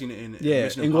 He was actually in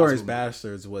Inglourious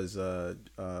Basterds was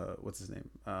what's his name?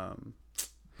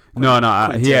 No,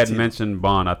 he had mentioned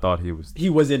Bond. I thought he was. He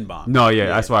was in Bond. No,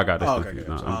 that's why I got this confused.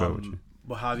 Okay. No, I'm good with you.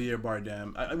 But Javier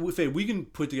Bardem, we can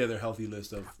put together a healthy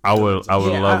list of. I would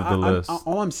love the list.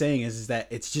 All I'm saying is that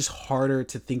it's just harder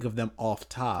to think of them off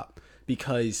top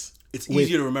because it's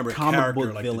easier to remember comic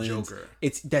book like villains. The Joker.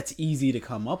 That's easy to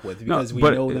come up with because we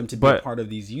know them to be a part of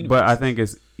these universes. But I think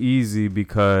it's easy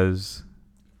because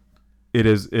it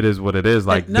is what it is.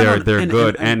 Like they're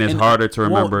good, and it's harder to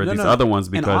remember these other ones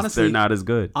because honestly, they're not as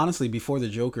good. Honestly, before the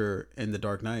Joker and the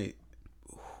Dark Knight,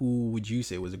 who would you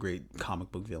say was a great comic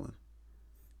book villain?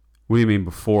 What do you mean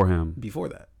before him? Before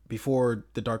that, before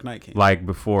the Dark Knight came, like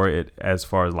before it, as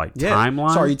far as like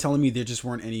timeline. So are you telling me there just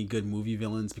weren't any good movie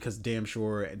villains? Because damn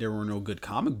sure there were no good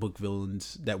comic book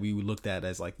villains that we looked at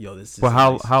as like, yo, this is.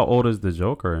 Well, how old is the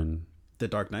Joker in the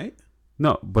Dark Knight?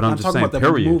 No, but I'm just talking saying, about the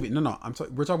period. movie. No,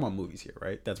 we're talking about movies here,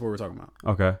 right? That's what we're talking about.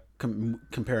 Okay.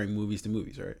 Comparing movies to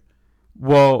movies, right?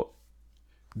 Well,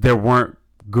 there weren't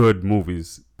good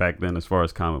movies back then as far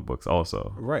as comic books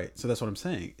also. Right. So that's what I'm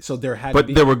saying. So there had but to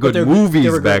be, there were good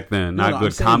movies back then, not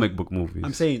good comic book movies.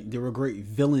 I'm saying there were great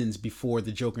villains before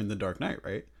the Joker and the Dark Knight,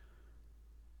 right?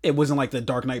 It wasn't like the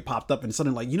Dark Knight popped up and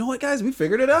suddenly like, you know what, guys, we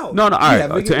figured it out. No, all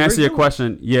right. To answer your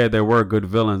question, yeah, there were good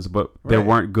villains, but there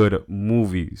weren't good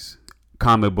movies.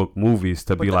 Comic book movies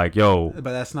to be like, yo. But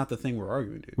that's not the thing we're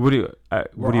arguing, dude. What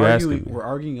are you asking? We're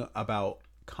arguing about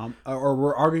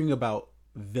we're arguing about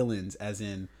villains, as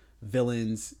in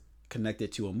villains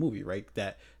connected to a movie, right?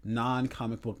 That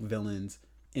non-comic book villains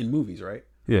in movies, right?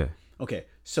 Yeah. Okay.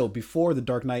 So before the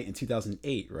Dark Knight in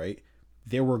 2008, right?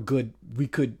 There were good. We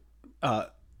could.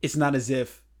 It's not as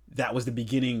if that was the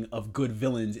beginning of good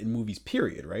villains in movies.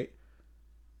 Period. Right.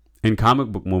 In comic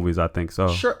book movies, I think so.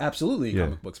 Sure, absolutely in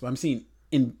comic books, but I'm seeing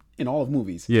in all of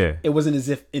movies. Yeah, it wasn't as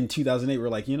if in 2008 we're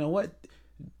like, you know what,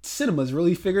 cinema's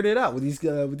really figured it out with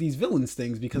these villains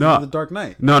things because of the Dark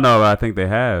Knight. No, I think they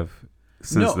have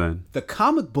since then. The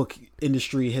comic book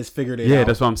industry has figured it out. Yeah,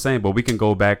 that's what I'm saying. But we can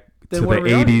go back to the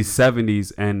 80s,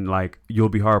 70s, and like you'll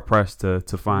be hard pressed to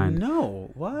find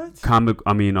villains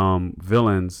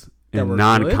in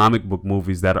non-comic book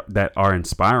movies that are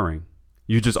inspiring.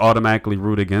 You just automatically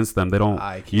root against them. They don't.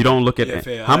 You don't look at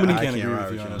how many.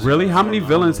 How many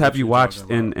villains have you watched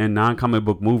in non-comic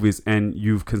book movies and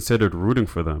you've considered rooting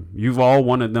for them? You've all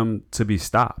wanted them to be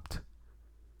stopped.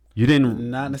 You didn't.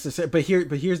 Not necessarily. But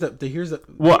here's the.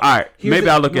 Well, all right. Maybe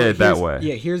I'll look at it that way.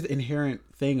 Yeah. Here's the inherent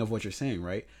thing of what you're saying,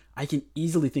 right? I can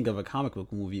easily think of a comic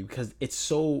book movie because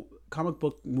comic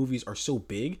book movies are so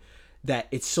big that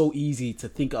it's so easy to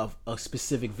think of a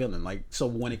specific villain. Like, so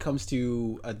when it comes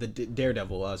to the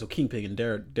Daredevil, so Kingpin and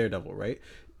Daredevil, right?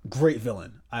 Great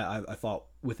villain, I thought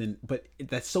but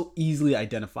that's so easily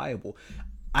identifiable.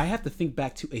 I have to think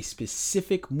back to a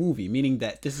specific movie, meaning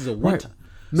that this is a one time.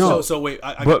 No, so wait.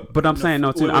 But I'm saying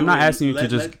no too. I'm not asking you to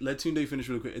just let Tunde finish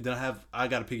really quick. Then I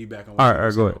got to piggyback on. All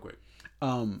right, go ahead. Real quick.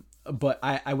 But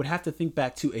I would have to think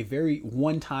back to a very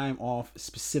one-time off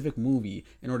specific movie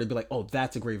in order to be like, oh,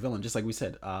 that's a great villain. Just like we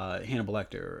said, Hannibal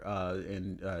Lecter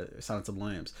in Silence of the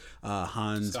Lambs,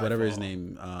 Hans, Skyfall. whatever his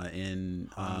name, in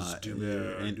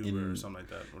Duber, something like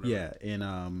that. Whatever. Yeah,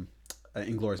 in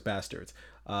Inglourious Bastards.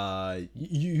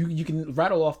 You can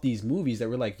rattle off these movies that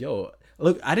were like, yo,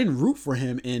 look, I didn't root for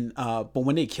him but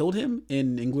when they killed him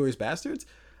in Inglourious Bastards,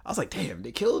 I was like, damn,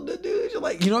 they killed the dude. You're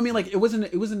like, you know what I mean? Like, it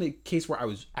wasn't a case where I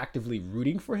was actively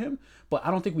rooting for him, but I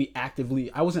don't think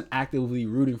I wasn't actively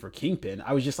rooting for Kingpin.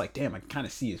 I was just like, damn, I can kind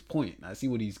of see his point. I see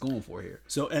what he's going for here.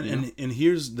 So and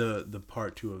here's the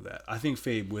part two of that. I think,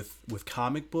 Fabe, with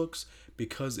comic books,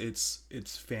 because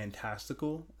it's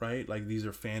fantastical, right? Like, these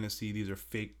are fantasy, these are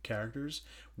fake characters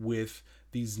with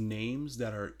these names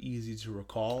that are easy to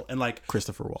recall, and like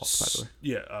Christopher Waltz, by the way.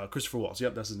 Yeah, Christopher Waltz.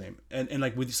 Yep, that's his name. And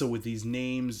like with these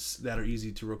names that are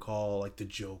easy to recall, like the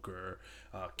Joker,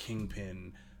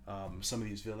 Kingpin, some of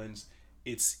these villains,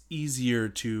 it's easier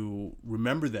to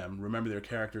remember them, remember their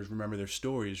characters, remember their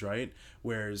stories, right?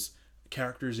 Whereas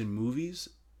characters in movies,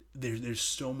 there's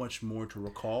so much more to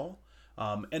recall.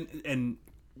 And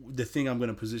the thing I'm going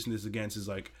to position this against is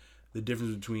like the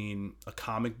difference between a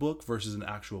comic book versus an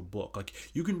actual book. Like,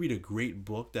 you can read a great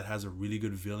book that has a really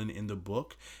good villain in the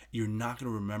book. You're not going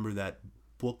to remember that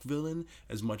book villain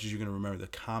as much as you're going to remember the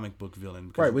comic book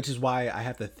villain. Right, which is why I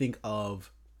have to think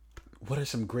of what are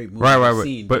some great movies I've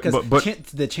seen. But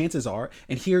the chances are,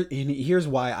 and here's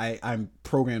why I'm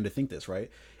programmed to think this,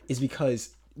 right, is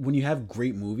because when you have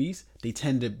great movies, they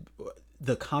tend to...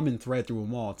 the common thread through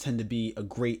them all tend to be a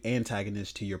great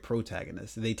antagonist to your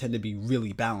protagonist. They tend to be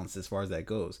really balanced as far as that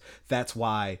goes. That's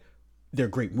why they're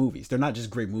great movies. They're not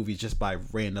just great movies just by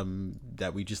random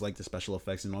that we just like the special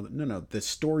effects and all that. No. The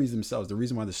stories themselves, the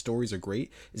reason why the stories are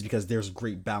great is because there's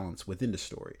great balance within the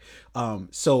story.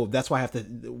 So that's why I have to,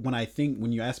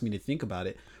 when you ask me to think about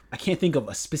it, I can't think of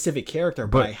a specific character,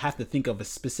 but I have to think of a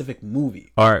specific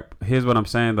movie. All right. Here's what I'm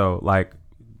saying though. Like,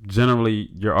 generally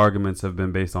your arguments have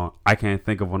been based on I can't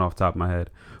think of one off the top of my head.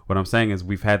 What I'm saying is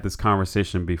we've had this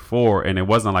conversation before and it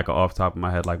wasn't like an off the top of my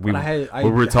head. Like we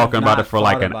were talking about it for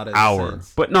like an hour.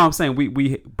 But no, I'm saying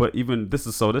but even this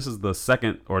is the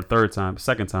second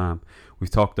time we've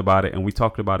talked about it, and we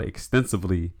talked about it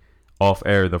extensively off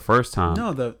air the first time.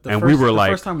 No, we were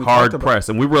like hard pressed,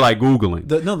 and we were like Googling.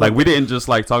 We didn't just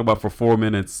like talk about it for 4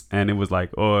 minutes and it was like,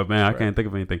 oh man, I can't think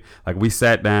of anything. Like, we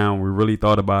sat down, we really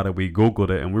thought about it, we Googled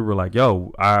it, and we were like,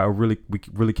 yo, we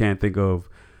really can't think of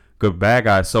good bad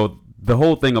guys. So the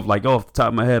whole thing of like, oh, off the top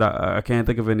of my head, I can't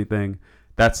think of anything.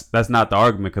 That's not the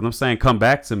argument, because I'm saying come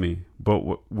back to me,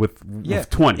 but with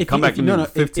 20. Come back to me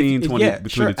 15, 20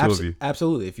 between the two of you.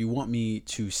 Absolutely. If you want me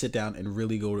to sit down and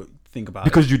really go think about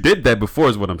because you did that before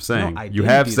is what I'm saying. No, you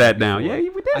have sat down. Yeah, we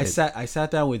did. I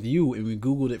sat down with you and we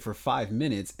Googled it for 5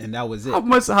 minutes and that was it.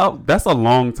 That's a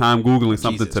long time Googling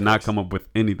something to not come up with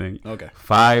anything. Okay.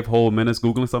 5 whole minutes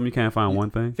Googling something, you can't find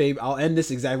one thing. Fabe, I'll end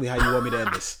this exactly how you want me to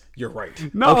end this. You're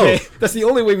right. No. Okay. That's the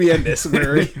only way we end this.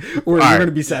 We're going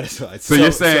to be satisfied. So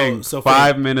you're saying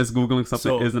 5 minutes Googling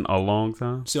something isn't a long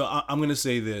time? So I'm going to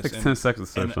say this. Like 10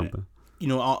 seconds to search something. You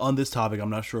know, on this topic, I'm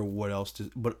not sure what else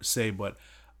to say, but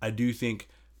I do think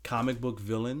comic book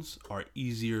villains are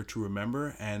easier to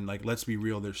remember, and like, let's be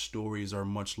real, their stories are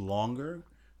much longer,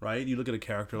 right? You look at a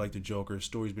character like the Joker, his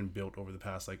story's been built over the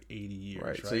past like 80 years,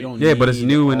 right? So you don't but it's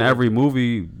new in every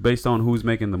movie based on who's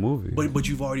making the movie. But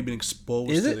you've already been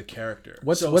exposed to the character.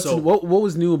 What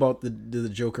was new about the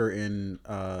Joker in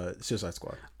Suicide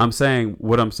Squad?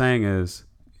 What I'm saying is,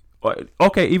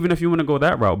 okay, even if you want to go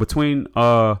that route, between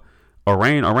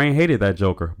Arain hated that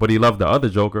Joker, but he loved the other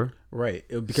Joker. Right,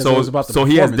 because it was about the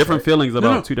he has different feelings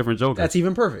about two different Jokers. That's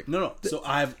even perfect. No. So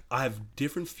I have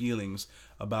different feelings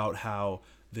about how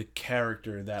the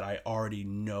character that I already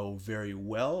know very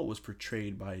well was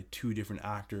portrayed by 2 different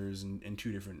actors in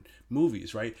 2 different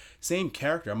movies, right? Same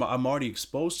character. I'm already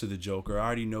exposed to the Joker. I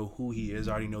already know who he is.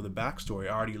 I already know the backstory.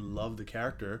 I already love the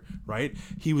character, right?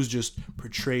 He was just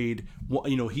portrayed,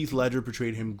 Heath Ledger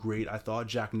portrayed him great. I thought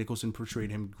Jack Nicholson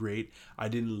portrayed him great. I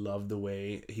didn't love the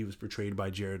way he was portrayed by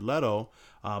Jared Leto.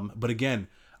 But again,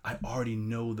 I already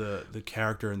know the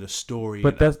character and the story.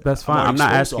 But that's fine. I'm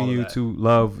not asking you to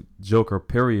love Joker,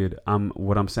 period.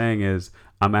 What I'm saying is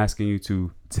I'm asking you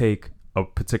to take a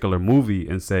particular movie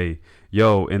and say,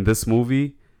 yo, in this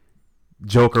movie,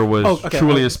 Joker was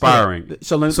truly inspiring. Yeah.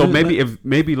 So let's say Javier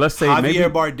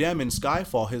Bardem in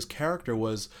Skyfall, his character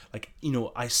was like,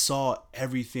 I saw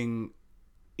everything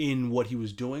in what he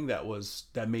was doing that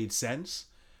made sense.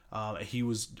 He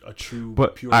was a true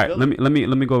pure villain. Let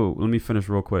me finish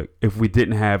real quick. If we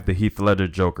didn't have the Heath Ledger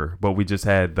Joker, but we just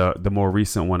had the more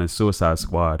recent one in Suicide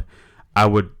Squad,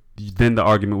 then the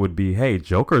argument would be, hey,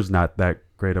 Joker's not that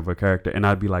great of a character, and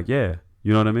I'd be like, yeah.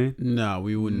 You know what I mean? No,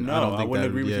 we wouldn't. No, I wouldn't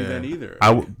agree with you then either.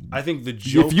 I think the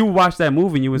Joker. If you watch that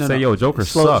movie, you would say, "Yo, Joker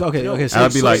sucks." Okay. So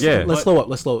I'd be like, "Yeah." Let's slow up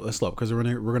because we're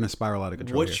gonna spiral out of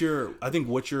control.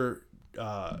 What you're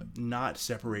not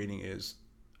separating is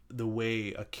the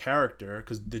way a character,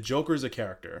 because the Joker is a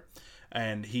character,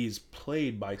 and he's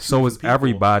played by so is people.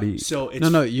 Everybody. So it's,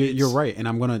 you're right, and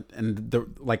I'm gonna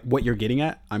what you're getting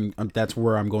at. That's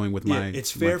where I'm going with my. It's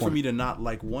fair for me to not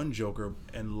like one Joker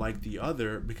and like the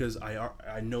other because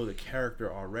I know the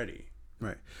character already.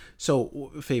 Right.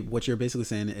 So, Fabe, what you're basically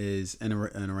saying is, and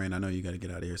Rain, I know you got to get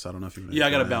out of here, so I don't know if you're. I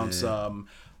gotta bounce.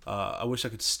 I wish I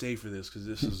could stay for this because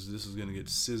this is gonna get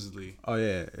sizzly. Oh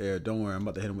yeah. Don't worry, I'm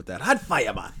about to hit him with that hot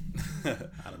fire, man.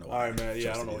 I don't know. All right, man.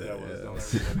 Yeah, I don't know what that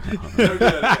was.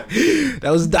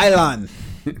 That was Dylan.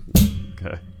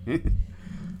 Okay.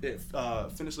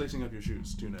 Finish lacing up your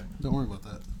shoes, Tune. Don't worry about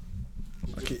that.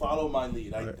 Just follow my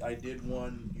lead. I did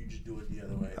one. You just do it the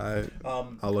other way.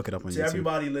 I'll look it up on YouTube. To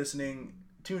everybody listening,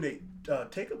 Tune,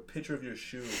 take a picture of your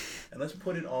shoe and let's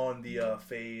put it on the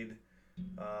Fade.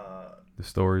 The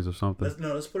stories or something.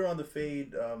 Let's put it on the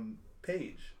Fade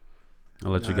page. I'll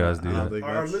let you guys do that.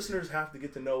 Our listeners have to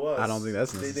get to know us. I don't think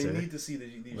that's necessary. They need to see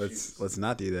these shoes. Let's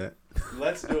not do that.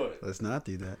 Let's do it. Let's not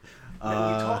do that.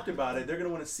 And we talked about it. They're gonna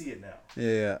want to see it now.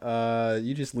 Yeah.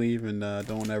 You just leave and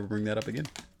don't ever bring that up again.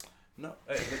 No.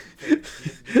 Hey, get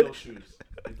those shoes.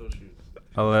 Get those shoes.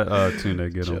 I'll let Tuna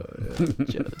get them.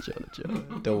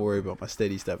 Chill. Don't worry about my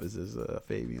steady steppers, as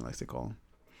Fabian likes to call them.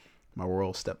 My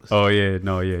world steppers. Oh yeah,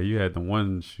 you had the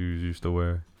one shoes you used to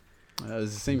wear. It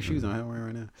was the same shoes I'm wearing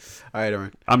right now. All right,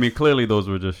 Aaron. I mean, clearly those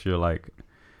were just your like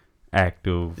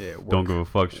active, don't give a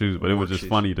fuck shoes, but it was just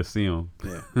funny to see them.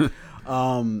 Yeah.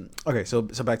 Okay, so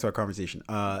back to our conversation.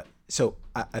 So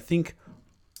I think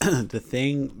the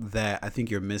thing that I think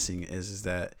you're missing is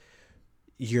that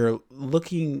you're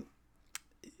looking.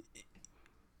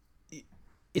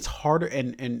 It's harder,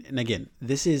 and again,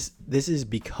 this is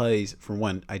because, for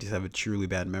one, I just have a truly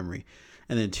bad memory,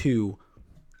 and then two,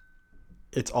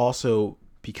 it's also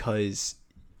because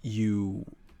you're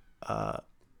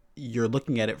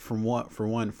looking at it from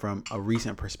a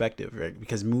recent perspective, right?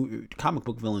 Because comic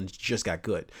book villains just got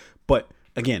good, but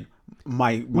again,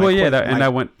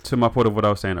 that went to my point of what I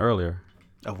was saying earlier.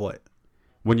 Of what?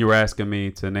 When you were asking me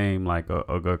to name like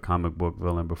a good comic book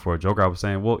villain before Joker, I was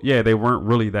saying, well, yeah, they weren't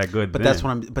really that good. But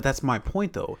then. That's my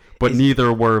point though. But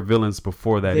neither were villains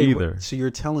before that either. So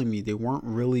you're telling me they weren't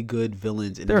really good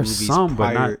villains in the There's movies some,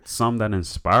 prior. But not some that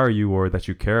inspire you or that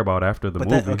you care about after the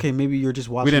movie. Okay, maybe you're just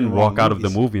watching. We didn't walk out of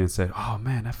the movie and said, "Oh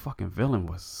man, that fucking villain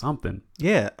was something."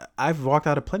 Yeah, I've walked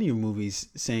out of plenty of movies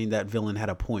saying that villain had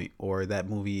a point, or that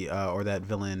movie, or that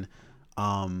villain,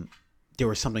 there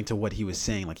was something to what he was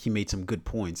saying. Like he made some good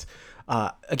points.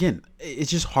 Again, it's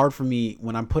just hard for me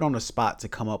when I'm put on a spot to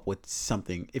come up with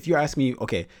something. If you're asking me,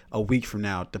 okay, a week from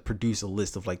now to produce a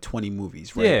list of like 20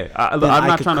 movies, right? Yeah, I'm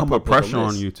not trying to put pressure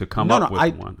on you to come up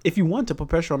with one. If you want to put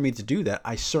pressure on me to do that,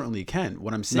 I certainly can.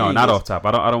 What I'm saying, no, not off top.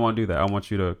 I don't want to do that. I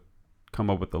want you to come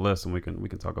up with the list and we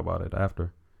can talk about it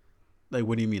after. Like,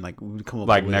 what do you mean? Like, we come up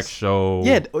like with a list? Next show?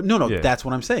 Yeah, no. Yeah. That's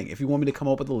what I'm saying. If you want me to come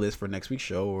up with a list for next week's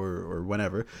show or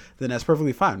whenever, then that's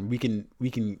perfectly fine. We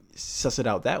can suss it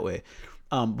out that way.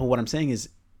 But what I'm saying is,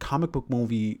 comic book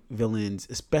movie villains,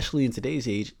 especially in today's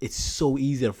age, it's so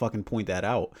easy to fucking point that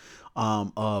out.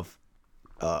 That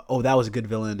was a good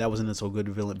villain. That wasn't a so good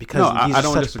villain, because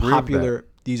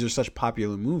these are such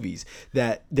popular movies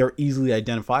that they're easily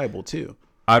identifiable too.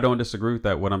 I don't disagree with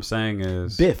that. What I'm saying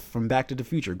is Biff from Back to the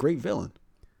Future, great villain.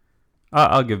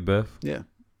 I'll give Biff. Yeah.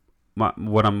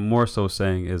 What I'm more so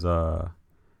saying is that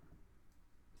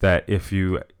if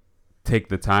you take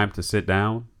the time to sit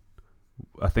down,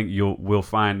 I think we'll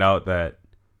find out that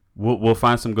we'll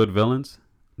find some good villains,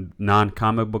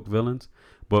 non-comic book villains,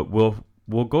 but we'll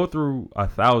go through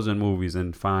 1,000 movies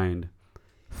and find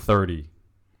 30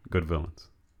 good villains.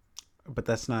 But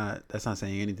that's not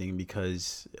saying anything,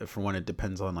 because for one, it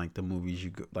depends on like the movies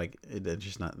you go, like. It's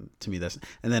just not, to me.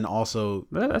 And then also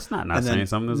that's not saying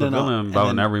something. There's a villain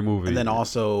in every movie. And then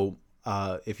also,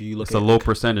 if you look, it's a low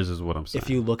percentage, is what I'm saying. If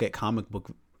you look at comic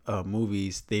book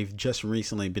movies, they've just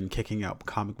recently been kicking out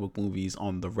comic book movies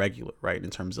on the regular, right? In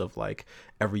terms of like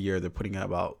every year they're putting out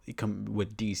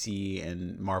with DC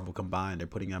and Marvel combined, they're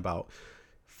putting about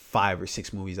 5 or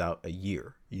 6 movies out a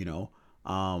year. You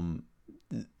know.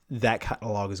 That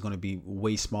catalog is going to be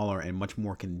way smaller and much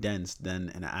more condensed than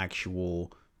an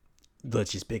actual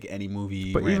let's just pick any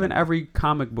movie. But even every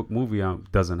comic book movie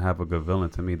doesn't have a good villain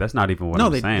to me. That's not even what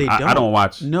I'm saying. They don't. I don't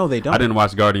watch. No, they don't. I didn't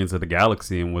watch Guardians of the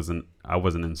Galaxy and I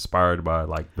wasn't inspired by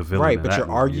like the villain. Right, but your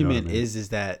movie, argument you know is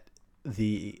that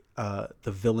the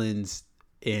villains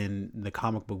in the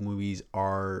comic book movies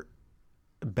are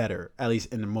better, at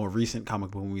least in the more recent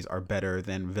comic book movies, are better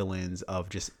than villains of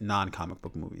just non-comic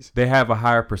book movies. They have a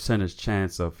higher percentage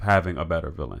chance of having a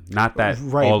better villain. Not that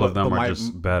all of them are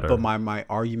just better. But my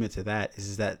argument to that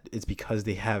is that it's because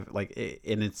they have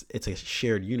and it's a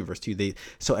shared universe too.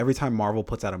 So every time Marvel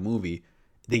puts out a movie,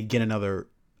 they get another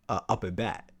up at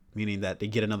bat, meaning that they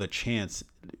get another chance.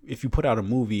 If you put out a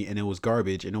movie and it was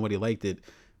garbage and nobody liked it,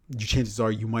 chances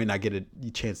are you might not get a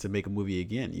chance to make a movie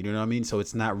again. You know what I mean? So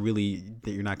it's not really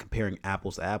that you're not comparing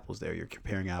apples to apples there. You're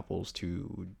comparing apples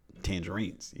to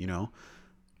tangerines, you know?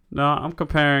 No, I'm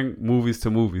comparing movies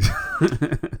to movies.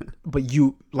 But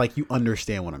you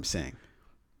understand what I'm saying.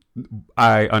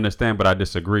 I understand, but I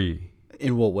disagree.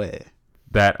 In what way?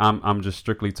 That I'm just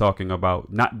strictly talking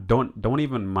about don't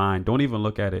even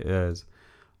look at it as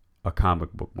a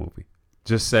comic book movie.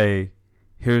 Just say,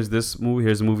 here's this movie,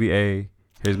 here's movie A,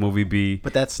 here's movie B,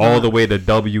 but that's all not, the way to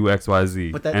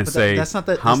WXYZ, and say that's not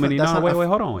the, how many? Not, no, wait,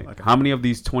 hold on. Okay. How many of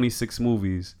these 26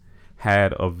 movies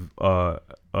had a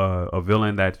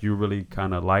villain that you really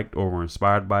kind of liked or were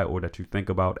inspired by, or that you think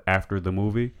about after the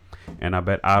movie? And I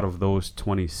bet out of those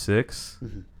 26,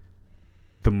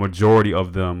 the majority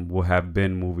of them will have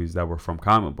been movies that were from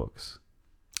comic books.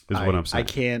 Is what I'm saying. I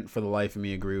can't for the life of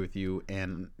me agree with you.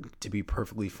 And to be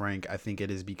perfectly frank, I think it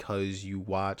is because you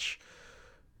watch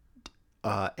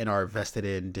and are invested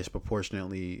in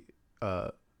disproportionately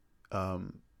comic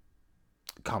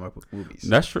book movies.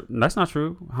 That's true. That's not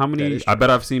true. How many? I bet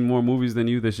I've seen more movies than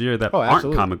you this year that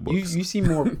aren't comic books. You see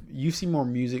more. You see more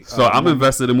music. So I'm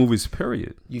invested in movies.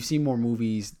 Period. You see more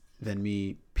movies than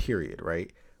me. Period.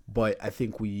 Right. But I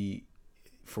think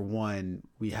for one,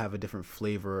 we have a different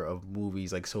flavor of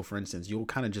movies. Like, so for instance, you'll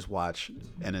kind of just watch,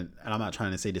 and I'm not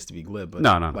trying to say this to be glib, but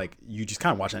no. Like, you just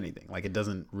kind of watch anything. Like, it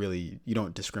doesn't really, you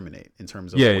don't discriminate in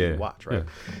terms of what you watch, right?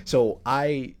 Yeah. So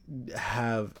I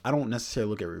don't necessarily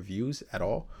look at reviews at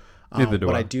all.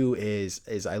 What I do is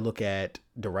I look at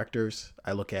directors.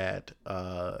 I look at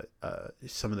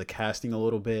some of the casting a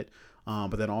little bit.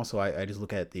 But then also I just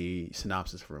look at the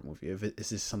synopsis for a movie. Is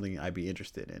this something I'd be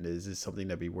interested in? Is this something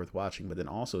that'd be worth watching? But then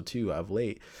also too, of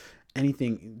late,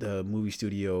 anything the movie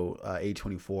studio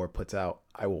A24 puts out,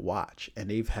 I will watch. And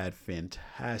they've had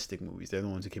fantastic movies. They're the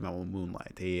ones who came out with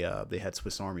Moonlight. They had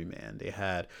Swiss Army Man. They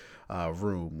had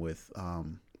Room with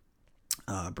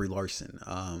Brie Larson.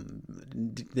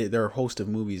 Their host of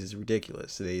movies is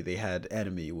ridiculous. They had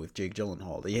Enemy with Jake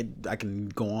Gyllenhaal. I can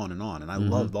go on, and I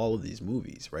loved all of these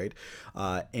movies, right?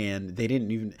 And they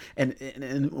didn't even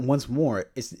and once more,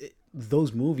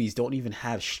 those movies don't even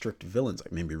have strict villains.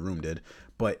 Like maybe Room did,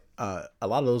 but a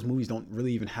lot of those movies don't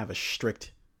really even have a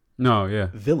strict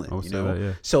villain. You know, that,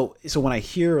 yeah. So when I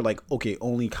hear like, okay,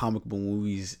 only comic book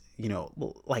movies, you know,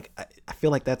 like I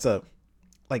feel like that's a.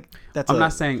 I'm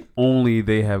not saying only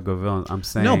they have good villains. I'm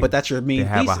saying no, but that's your main. They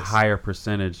have thesis. A higher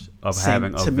percentage of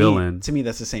having a villain. To me,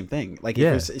 that's the same thing. Like,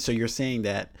 so you're saying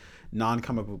that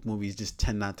non-comic book movies just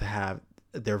tend not to have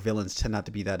their villains tend not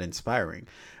to be that inspiring.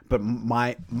 But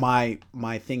my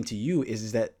thing to you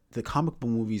is that the comic book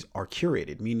movies are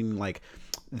curated, meaning like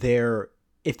they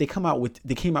came out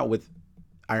with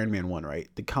Iron Man 1, right?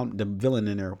 The villain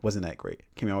in there wasn't that great.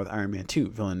 Came out with Iron Man 2,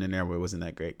 villain in there wasn't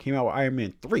that great. Came out with Iron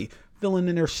Man 3, villain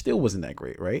in there still wasn't that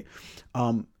great, right?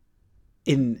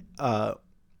 In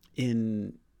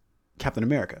Captain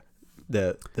America,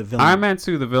 the villain. Iron Man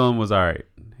 2, the villain was all right.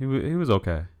 He was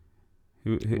okay.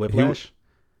 Whiplash?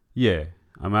 Yeah.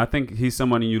 I mean, I think he's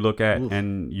someone you look at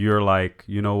and you're like,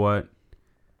 you know what?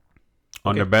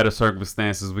 Under better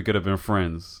circumstances, we could have been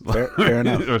friends. Fair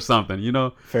enough. Or something, you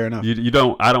know? Fair enough.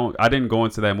 I didn't go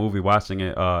into that movie watching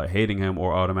it, hating him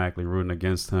or automatically rooting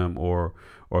against him or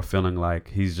feeling like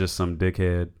he's just some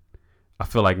dickhead. I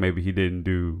feel like maybe he didn't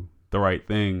do the right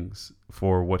things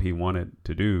for what he wanted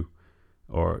to do,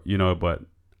 or, you know, but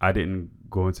I didn't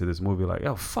go into this movie like,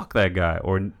 oh, fuck that guy,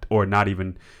 or not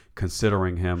even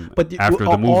considering him after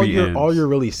the movie ends. All you're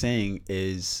really saying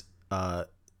is,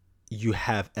 you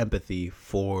have empathy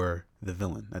for the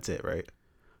villain. That's it, right?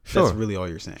 Sure. That's really all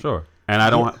you're saying. Sure. And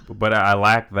but I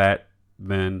lack that.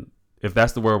 Then if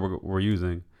that's the word we're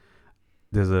using,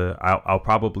 I'll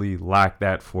probably lack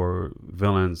that for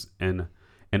villains in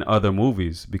other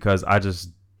movies, because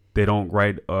they don't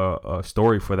write a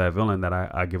story for that villain that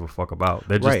I give a fuck about.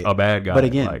 They're just a bad guy. But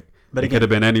again, it could have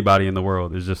been anybody in the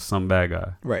world. It's just some bad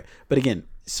guy. Right. But again,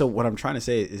 so what I'm trying to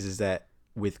say is that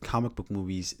with comic book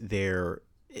movies,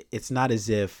 it's not as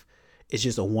if it's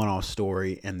just a one-off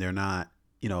story and they're not,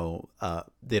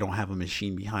 they don't have a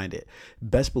machine behind it.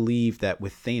 Best believe that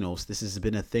with Thanos, this has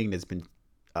been a thing that's been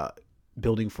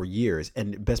building for years,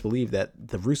 and best believe that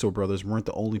the Russo brothers weren't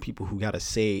the only people who got a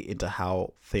say into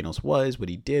how Thanos was, what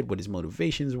he did, what his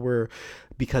motivations were,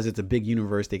 because it's a big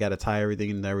universe. They got to tie everything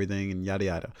and yada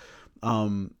yada.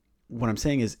 What I'm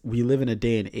saying is we live in a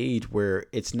day and age where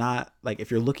it's not like, if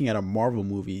you're looking at a Marvel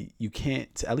movie, you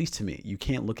can't, at least to me, you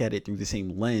can't look at it through the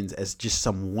same lens as just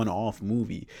some one-off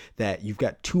movie that you've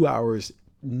got 2 hours,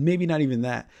 maybe not even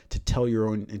that, to tell your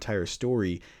own entire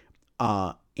story.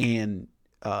 I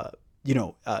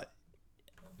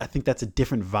think that's a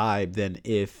different vibe than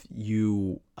if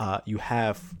you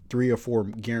have 3 or 4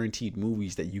 guaranteed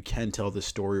movies that you can tell the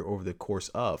story over the course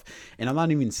of. And I'm not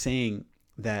even saying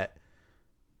that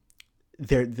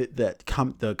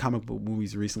the comic book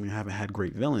movies recently haven't had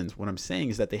great villains. What I'm saying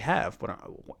is that they have, but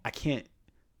I can't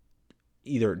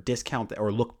either discount that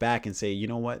or look back and say, you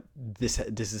know what, this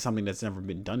is something that's never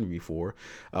been done before,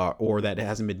 or that it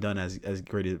hasn't been done as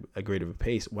great of a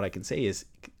pace. What I can say is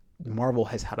Marvel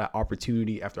has had an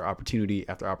opportunity after opportunity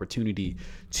after opportunity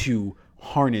to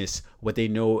harness what they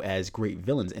know as great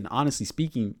villains, and honestly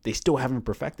speaking, they still haven't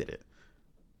perfected it.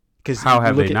 How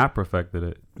have they not perfected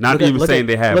it? Not even saying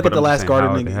they have. Look at the last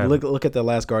Guardian. Look at the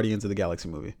last Guardians of the Galaxy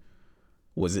movie.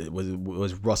 Was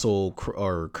Russell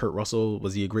or Kurt Russell?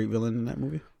 Was he a great villain in that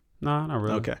movie? No, not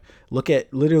really. Okay. Look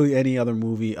at literally any other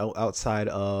movie outside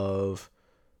of.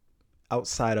 I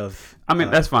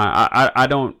mean, that's fine. I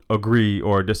don't agree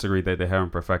or disagree that they haven't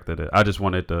perfected it. I just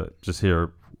wanted to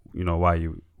hear, why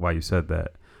you said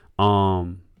that.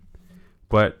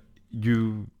 But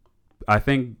I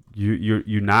think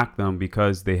you knock them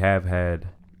because they have had.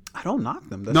 I don't knock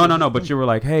them. No. But you were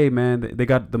like, hey man, they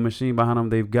got the machine behind them.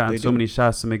 They've gotten so many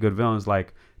shots to make good villains.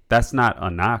 Like, that's not a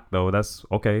knock though. That's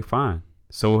okay, fine.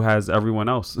 So has everyone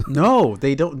else. No,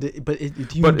 they don't. But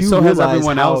so has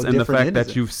everyone else, and the fact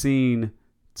that you've seen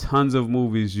tons of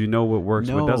movies, what works,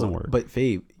 what doesn't work. But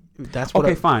Fabe, that's what.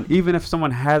 Okay, fine. Even if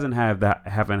someone haven't had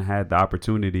the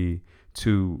opportunity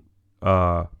to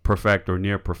perfect or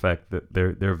near perfect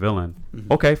their villain,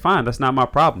 mm-hmm. Okay, fine. That's not my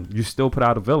problem. You still put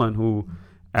out a villain who,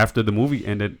 after the movie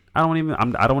ended, I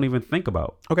don't even think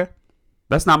about. Okay.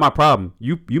 That's not my problem.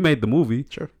 You made the movie.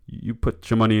 Sure. You put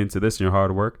your money into this and your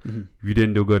hard work. Mm-hmm. You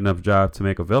didn't do a good enough job to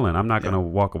make a villain. I'm not going to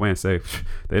walk away and say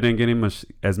they didn't get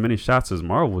as many shots as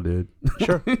Marvel did.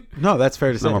 Sure. No, that's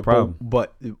fair to say. Not my problem.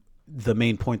 But the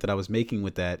main point that I was making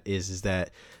with that is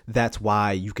that that's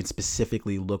why you can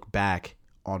specifically look back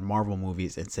on Marvel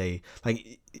movies and say,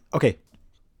 like, okay,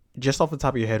 just off the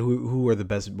top of your head, who are the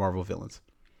best Marvel villains?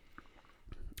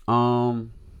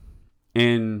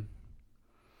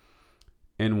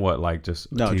 In what, like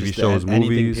just TV shows, movies?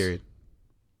 Anything, period.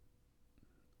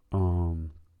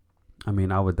 I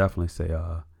mean, I would definitely say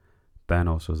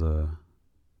Thanos was a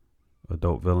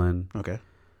dope villain. Okay.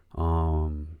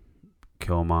 Killmonger,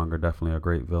 definitely a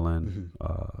great villain.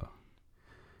 Mm-hmm.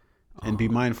 And be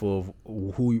mindful of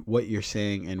what you're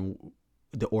saying and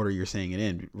the order you're saying it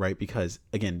in, right? Because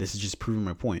again, this is just proving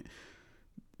my point.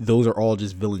 Those are all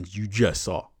just villains you just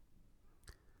saw.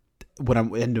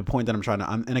 The point that I'm trying to,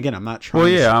 and again, I'm not trying.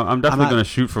 Well, yeah, I'm definitely going to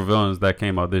shoot for villains that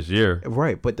came out this year,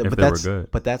 right? But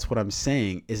that's what I'm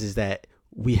saying is that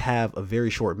we have a very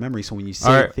short memory. So when you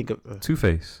say, think of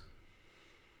Two-Face.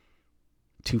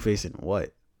 Two-Face in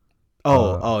what?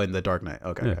 In The Dark Knight.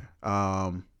 Okay.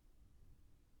 Yeah.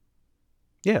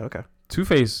 Yeah. Okay.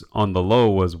 Two-Face on the low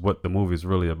was what the movie's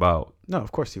really about. No,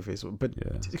 of course Two-Face, but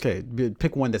okay,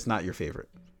 pick one that's not your favorite.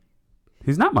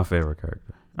 He's not my favorite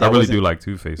character. I really do like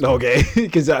Two-Face. Okay,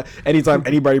 because anytime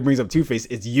anybody brings up Two-Face,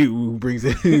 it's you who brings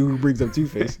up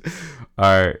Two-Face.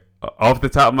 All right, off the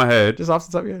top of my head, just off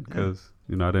the top of your head, because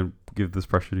I didn't give this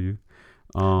pressure to you.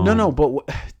 No. But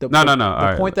the point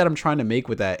right. that I'm trying to make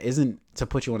with that isn't to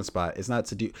put you on the spot. It's not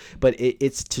to do, but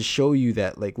it's to show you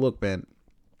that, like, look, man,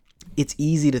 it's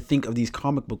easy to think of these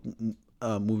comic book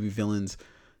movie villains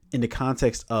in the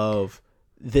context of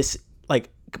this, like,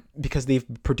 because they've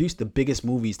produced the biggest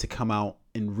movies to come out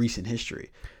in recent history.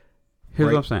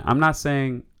 Here's what I'm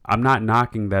saying. I'm not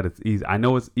knocking that it's easy. I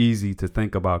know it's easy to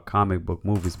think about comic book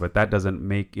movies, but that doesn't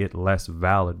make it less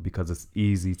valid because it's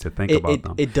easy to think about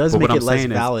them. It does make it less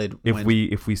valid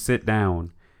if we sit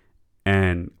down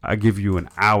and I give you an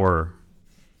hour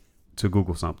to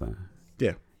Google something.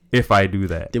 Yeah. If I do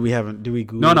that. Do we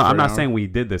Google? No, I'm not saying we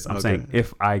did this. I'm saying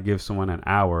if I give someone an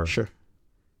hour, sure,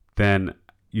 then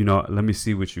let me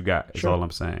see what you got. Is all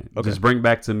I'm saying. Okay. Just bring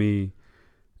back to me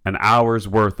an hour's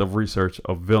worth of research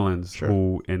of villains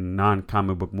who in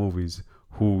non-comic book movies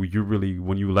who you really,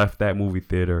 when you left that movie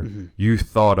theater, you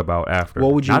thought about after.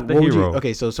 What would you? Not the hero.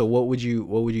 Okay, so what would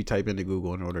you type into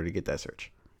Google in order to get that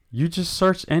search? You just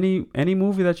search any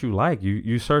movie that you like.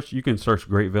 You search. You can search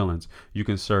great villains. You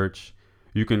can search.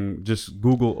 You can just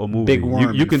Google a movie. Big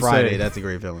Worm. You can Friday. say that's a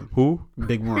great villain. who?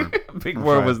 Big Worm. Big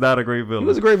Worm was not a great villain. He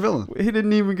was a great villain. He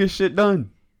didn't even get shit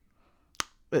done.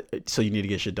 So you need to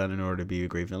get shit done in order to be a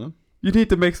great villain. You need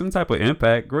to make some type of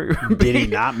impact. Great. Did he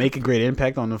not make a great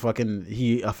impact on the fucking?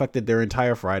 He affected their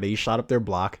entire Friday. He shot up their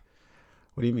block.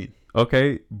 What do you mean?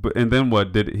 Okay, but and then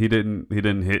what? He didn't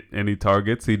hit any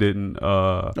targets. He didn't.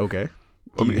 Okay.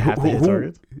 I mean, you have to hit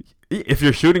targets? If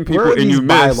you're shooting people Where are and these you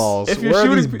miss, bylaws? if you're Where are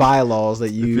shooting these bylaws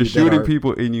that you? if you're shooting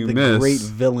people and you the miss, great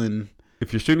villain.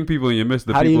 if you're shooting people and you miss,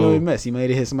 the How people, do you know he missed? He might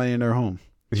have hit somebody in their home.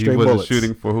 he Straight wasn't bullets.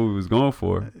 shooting for who he was going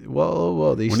for.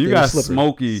 Well, they When stay you got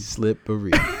slippery. Smokey,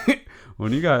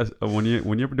 when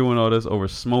you're doing all this over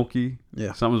Smokey,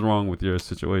 Yeah. something's wrong with your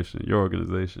situation, your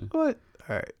organization. What?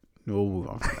 All right. We'll move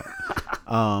on from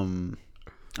that.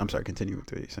 I'm sorry. Continue with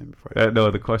what you're saying before.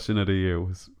 No, the question of the year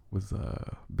was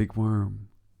Big Worm,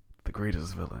 the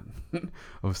greatest villain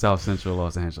of South Central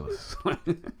Los Angeles.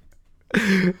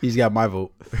 He's got my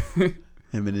vote.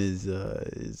 Him and his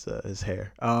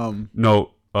hair.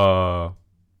 No,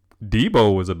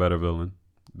 Debo was a better villain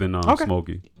than Okay.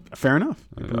 Smokey. Fair enough.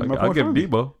 I'll give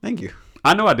Debo. Thank you.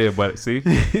 I know I did, but see,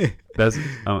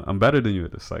 I'm better than you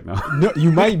at this. Like, no, No,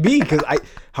 you might be because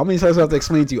how many times do I have to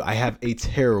explain to you? I have a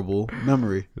terrible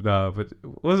memory. nah. But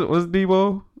was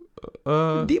Debo?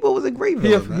 Debo was a great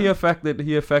villain. He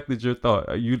affected your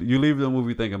thought. You leave the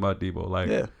movie thinking about Debo, like,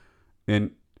 Yeah.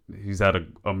 and he's had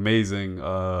an amazing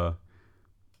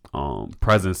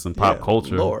presence in pop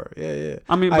culture. Lore. Yeah.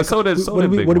 I mean, but so did Big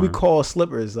what do we Worm. call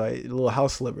slippers? Like little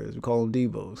house slippers. We call them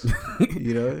Debos.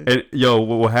 You know. And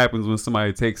what happens when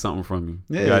somebody takes something from you?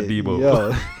 Yeah, You got Debo.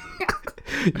 Yo.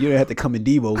 You don't have to come in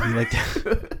Debo. Be like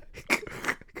that.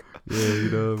 Yeah, you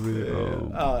know what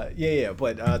I mean. Yeah.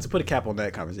 But to put a cap on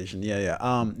that conversation, yeah.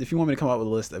 If you want me to come up with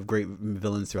a list of great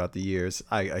villains throughout the years,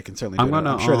 I can certainly do that.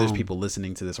 I'm sure there's people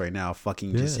listening to this right now,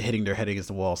 fucking just hitting their head against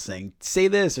the wall, saying, "Say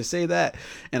this or say that,"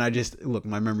 and I just look.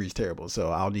 My memory is terrible, so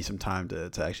I'll need some time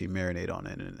to actually marinate on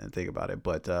it and think about it.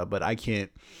 But I can't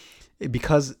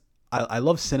because I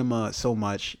love cinema so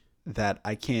much that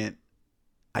I can't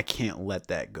let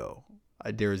that go.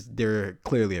 There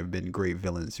clearly have been great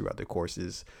villains throughout the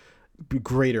courses.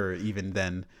 Greater even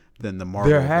than the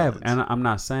Marvel. There have, villains.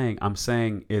 and I'm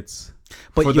saying it's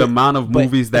But for the amount of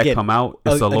movies that come out,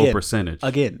 it's a low percentage.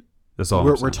 Again, that's all.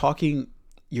 We're talking.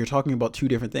 You're talking about two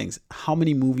different things. How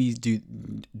many movies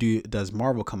does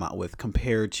Marvel come out with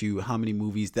compared to how many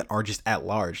movies that are just at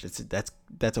large? That's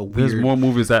a weird. There's more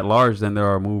movies at large than there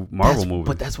are Marvel movies.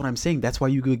 But that's what I'm saying. That's why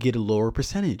you could get a lower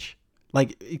percentage.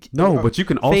 Like no, but you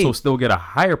can also still get a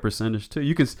higher percentage too.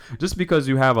 You can just because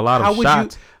you have a lot of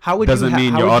shots doesn't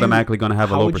mean you're automatically going to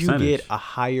have a low percentage. How would you get a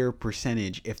higher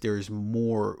percentage if there's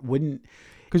more?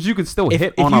 Because you can still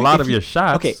hit on a lot of your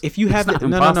shots. Okay, if you have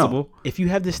impossible. No. If you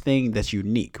have this thing that's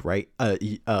unique, right?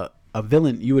 A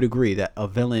villain, you would agree that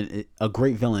a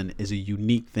great villain, is a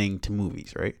unique thing to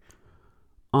movies, right?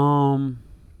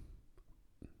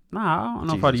 Nah, I don't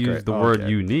know if I'd use the word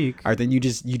unique. All right, then you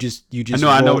just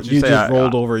I know what you say. Just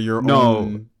rolled over your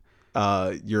own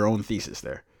thesis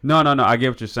there. No. I get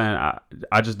what you're saying.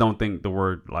 I just don't think the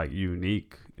word like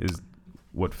unique is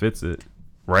what fits it.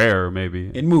 Rare, maybe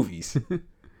in movies.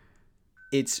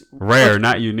 It's rare,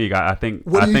 not unique. I think.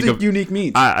 What do you think of unique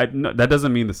means? No, that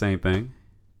doesn't mean the same thing.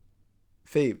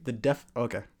 Fave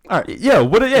Okay. All right. Yeah.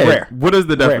 Rare. What is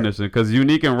the definition? Because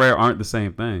unique and rare aren't the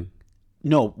same thing.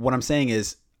 No, what I'm saying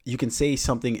is you can say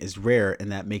something is rare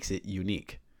and that makes it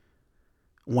unique.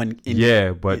 But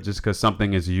just because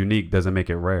something is unique doesn't make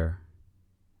it rare.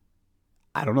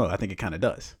 I don't know. I think it kind of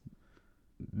does.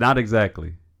 Not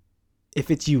exactly.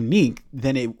 If it's unique,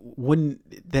 then it wouldn't.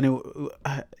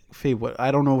 Faye, what?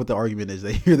 I don't know what the argument is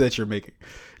that you're making.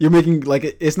 You're making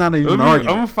like it's not even an argument.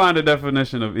 I'm gonna find a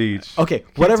definition of each. Okay,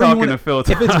 whatever you want. If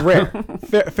it's rare,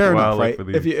 fair enough, right?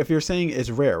 If you're saying it's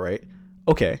rare, right?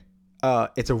 Okay.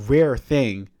 It's a rare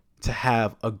thing to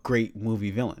have a great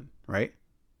movie villain, right?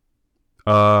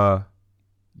 Yeah.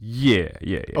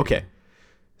 Okay.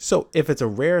 So if it's a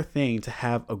rare thing to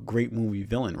have a great movie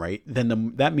villain, right?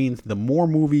 Then that means the more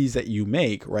movies that you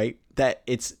make, right, that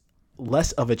it's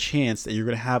less of a chance that you're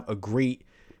going to have a great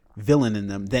villain in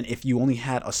them than if you only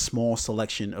had a small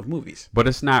selection of movies. But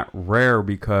it's not rare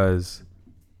because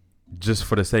just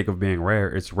for the sake of being rare.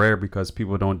 It's rare because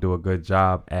people don't do a good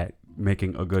job at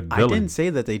making a good villain. I didn't say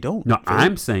that they don't. No,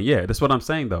 I'm saying, yeah, that's what I'm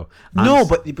saying though.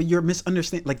 But you're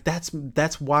misunderstanding. Like that's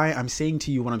why I'm saying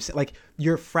to you what I'm saying. Like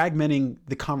you're fragmenting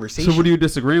the conversation. So what are you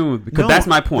disagreeing with? Because that's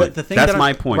my point. That's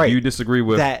my point. You disagree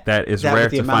with that it's rare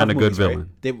to find a good villain.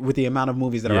 Right? With the amount of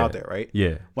movies that are out there, right?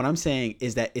 Yeah. What I'm saying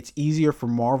is that it's easier for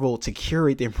Marvel to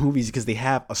curate their movies because they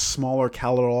have a smaller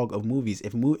catalog of movies.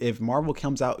 If Marvel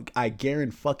comes out, I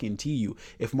guarantee you,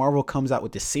 if Marvel comes out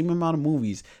with the same amount of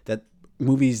movies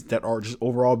that are just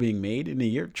overall being made in a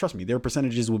year, trust me, their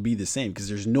percentages will be the same because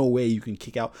there's no way you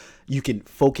can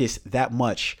focus that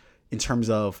much in terms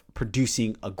of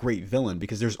producing a great villain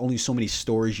because there's only so many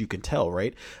stories you can tell,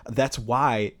 right? That's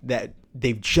why that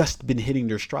they've just been hitting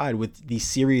their stride with these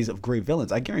series of great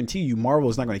villains. I guarantee you Marvel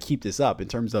is not going to keep this up in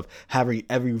terms of having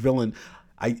every villain.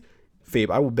 Fabe,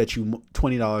 I will bet you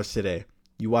 $20 today.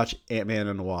 You watch Ant-Man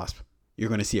and the Wasp, you're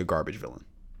going to see a garbage villain.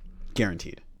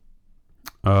 Guaranteed.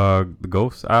 The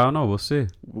Ghost? I don't know. We'll see.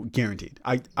 Guaranteed.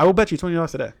 I will bet you $20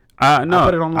 today. No, I'll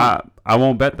put it online. I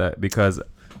won't bet that because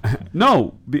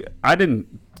I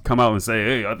didn't come out and say,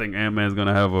 hey, I think Ant-Man's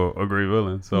gonna have a great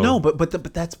villain. So no, but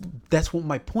that's what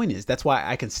my point is. That's why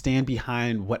I can stand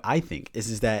behind what I think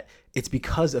is that it's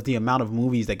because of the amount of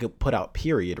movies that get put out.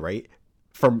 Period. Right,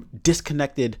 from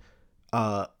disconnected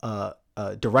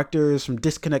directors, from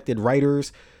disconnected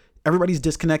writers. Everybody's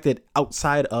disconnected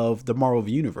outside of the Marvel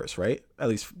universe, right? At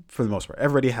least for the most part.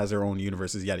 Everybody has their own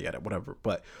universes, yada yada, whatever.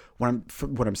 But what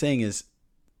I'm saying is,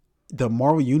 the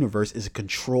Marvel universe is a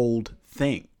controlled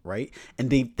thing, right? And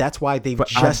that's why they've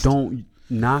I don't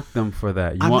knock them for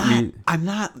that. I'm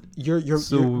not.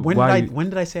 When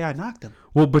did I say I knocked them?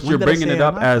 Well, but you're bringing it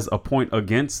up as a point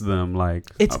against them, like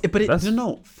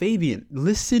no, Fabian.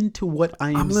 Listen to what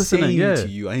I am saying to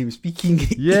you. I am speaking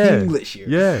English here.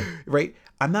 Yeah, right.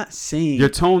 I'm not saying your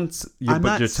tone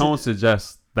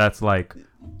suggests that's like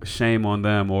shame on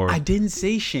them, or I didn't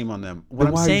say shame on them. What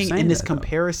I'm saying in this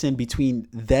comparison between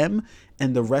them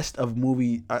and the rest of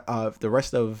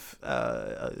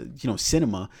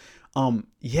cinema,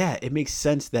 it makes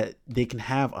sense that they can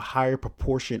have a higher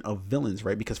proportion of villains,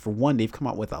 right? Because for one, they've come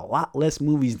out with a lot less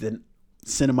movies than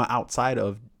cinema outside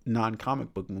of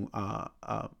non-comic book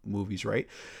movies, right?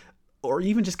 Or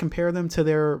even just compare them to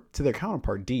their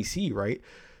counterpart DC, right?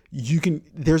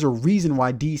 There's a reason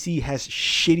why DC has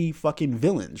shitty fucking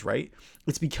villains, right?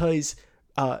 It's because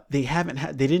they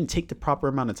didn't take the proper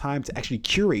amount of time to actually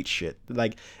curate shit.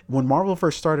 Like when Marvel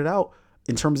first started out,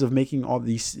 in terms of making all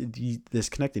this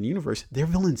connected universe, their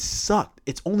villains sucked.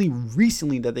 It's only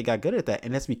recently that they got good at that,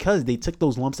 and that's because they took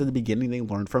those lumps at the beginning, they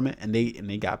learned from it, and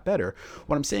they got better.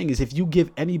 What I'm saying is, if you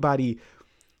give anybody,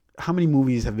 how many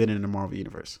movies have been in the Marvel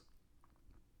universe?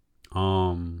 I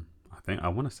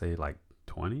want to say like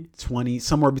 20,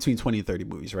 somewhere between 20 and 30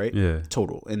 movies, right? Yeah.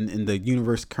 Total in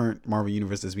the current Marvel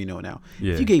universe as we know it now.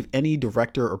 Yeah. If you gave any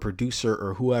director or producer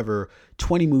or whoever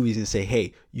 20 movies and say,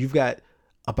 hey, you've got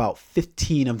about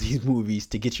 15 of these movies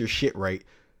to get your shit right,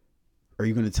 are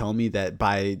you going to tell me that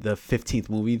by the 15th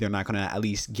movie they're not going to at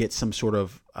least get some sort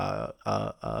of they're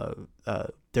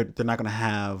not going to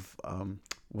have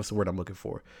what's the word I'm looking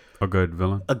for? A good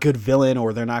villain,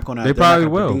 or they're not going to. They probably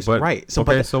will, but right. So,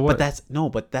 okay, so what?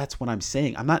 But that's what I'm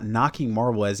saying. I'm not knocking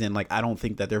Marvel as in like I don't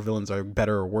think that their villains are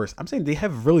better or worse. I'm saying they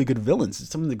have really good villains.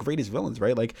 Some of the greatest villains,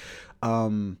 right? Like,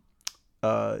 the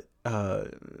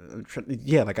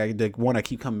one I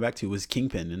keep coming back to was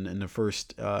Kingpin in the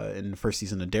first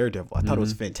season of Daredevil. I thought it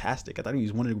was fantastic. I thought he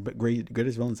was one of the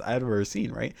greatest villains I've ever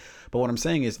seen, right? But what I'm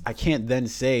saying is I can't then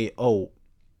say, oh,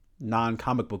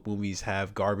 non-comic book movies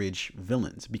have garbage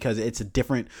villains, because it's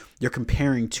you're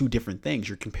comparing two different things.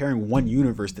 You're comparing one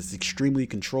universe that's extremely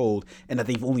controlled and that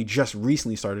they've only just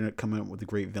recently started coming up with the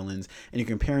great villains, and you're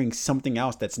comparing something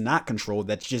else that's not controlled,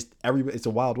 that's just it's a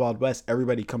wild west.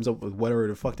 Everybody comes up with whatever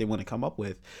the fuck they want to come up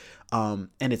with, and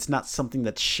it's not something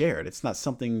that's shared. It's not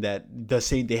something that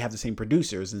they have the same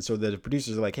producers, and so the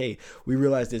producers are like, hey, we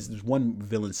realize this one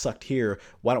villain sucked here,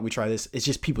 why don't we try this? It's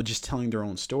just people just telling their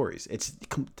own stories.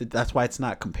 That's why it's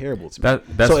not comparable to me.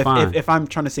 That's fine. If I'm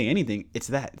trying to say anything, it's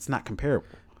not comparable.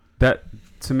 That,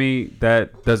 to me,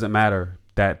 that doesn't matter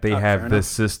that they have this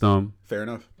system. Fair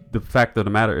enough. The fact of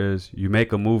the matter is, you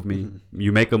make a movie,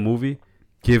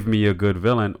 give me a good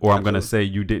villain, or I'm going to say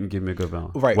you didn't give me a good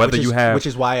villain. Right. Whether you have which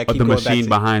is why I keep the going machine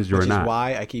back to, behind you or not. Which is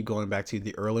why I keep going back to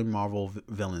the early Marvel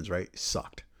villains, right?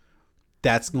 Sucked.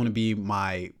 That's going to be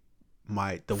the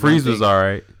Freeze was all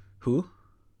right. Who?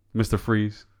 Mr.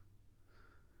 Freeze.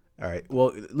 All right.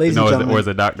 Well, ladies and gentlemen, or is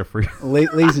it Dr. Freeze?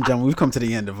 Ladies and gentlemen, we've come to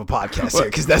the end of a podcast here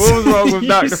because that's what was wrong with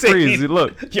Dr. Freeze.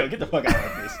 Look, yo, get the fuck out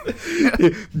of this.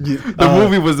 The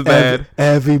movie was bad.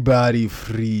 Everybody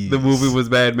freeze. The movie was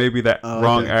bad. Maybe that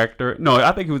wrong actor. No,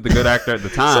 I think he was the good actor at the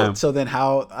time. So then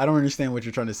how? I don't understand what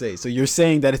you're trying to say. So you're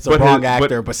saying that it's a wrong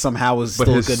actor, but somehow was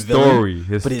still a good villain.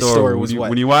 His story was what?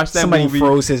 When you watch that somebody movie,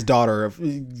 froze his daughter.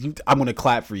 I'm gonna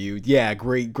clap for you. Yeah,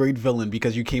 great villain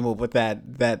because you came up with that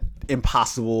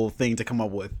impossible thing to come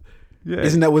up with. Yeah.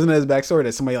 Wasn't that his backstory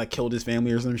that somebody like killed his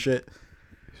family or some shit?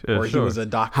 Yeah, or he was a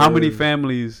doctor. How many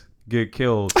families get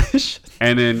killed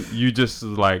and then you just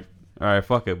like, all right,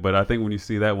 fuck it. But I think when you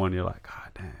see that one, you're like,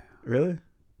 God damn. Really?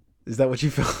 Is that what you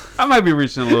feel? I might be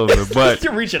reaching a little bit, but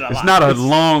you're reaching a lot. It's not a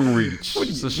long reach.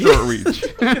 It's a short reach.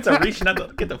 It's a reach.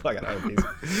 Get the fuck out of here.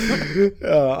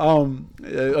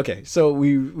 Okay, so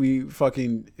we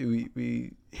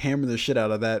hammer the shit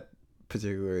out of that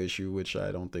particular issue, which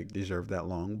I don't think deserved that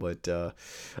long. But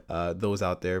those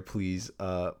out there, please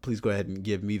go ahead and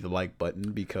give me the like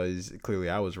button because clearly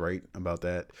I was right about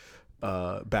that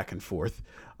back and forth.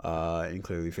 And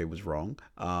clearly Faye was wrong.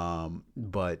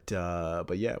 But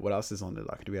yeah, what else is on the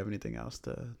docket? Do we have anything else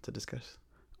to discuss?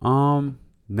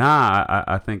 Nah,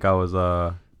 I think I was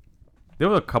there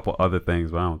were a couple other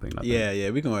things, but I don't think nothing. Yeah,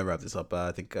 we can go ahead and wrap this up.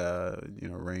 I think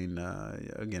rain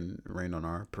on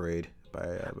our parade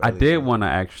by I did want to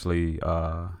actually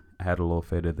had a little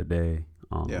fade of the day.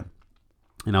 Yeah.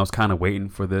 And I was kind of waiting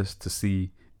for this to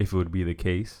see if it would be the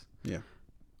case. Yeah.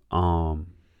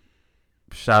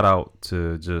 Shout out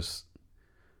to just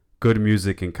good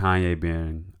music and Kanye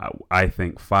being, I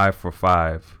think, 5 for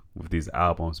 5 with these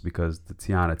albums because the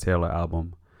Tiana Taylor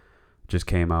album just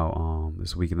came out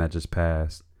this weekend that just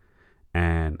passed.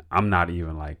 And I'm not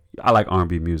even like, I like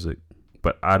R&B music,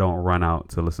 but I don't run out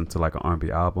to listen to like an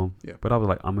R&B album. Yeah. But I was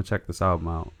like, I'm going to check this album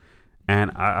out.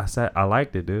 And I said, I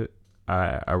liked it, dude.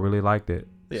 I really liked it.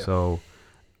 Yeah. So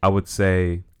I would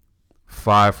say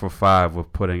 5 for 5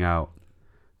 with putting out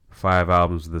 5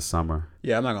 albums this summer.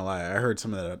 Yeah, I'm not gonna lie. I heard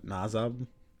some of that Nas album.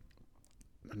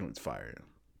 I know it's fire.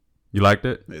 You liked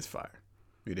it? It's fire.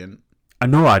 You didn't? I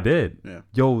know I did. Yeah.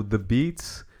 Yo, the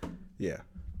beats. Yeah.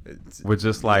 Were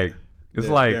just like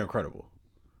they're incredible.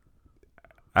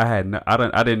 I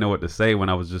didn't know what to say when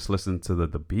I was just listening to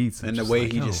the beats and the way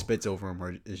he just spits over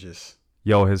them is just.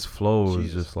 Yo, his flow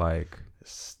is just like.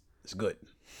 It's good.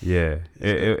 Yeah,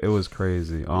 it was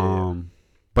crazy.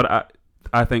 But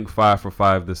I think 5 for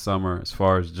 5 this summer, as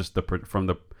far as just from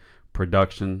the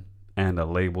production and the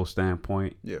label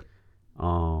standpoint. Yeah.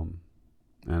 And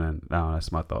then that's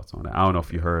my thoughts on it. I don't know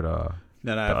if you heard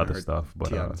the other stuff, but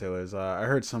Tiana Taylor's. I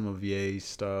heard some of Ye's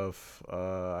stuff.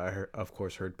 I of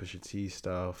course heard Pusha T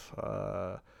stuff.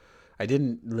 I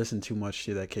didn't listen too much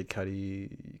to that Kid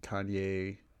Cudi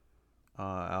Kanye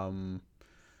album.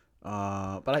 But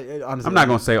I honestly, I'm not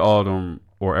gonna say all of them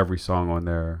or every song on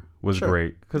there was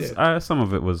great because some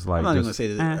of it was like. I'm not even gonna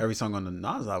say that every song on the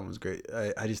Nas album was great.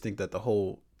 I just think that the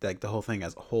whole thing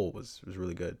as a whole was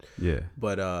really good. Yeah.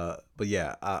 But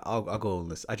yeah, I'll go and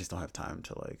listen. I just don't have time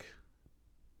to like.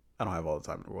 I don't have all the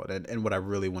time in the world, and what I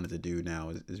really wanted to do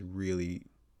now is really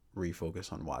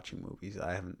refocus on watching movies.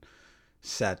 I haven't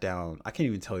sat down. I can't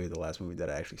even tell you the last movie that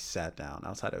I actually sat down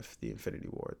outside of the Infinity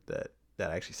War that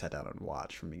I actually sat down and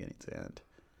watched from beginning to end.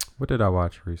 What did I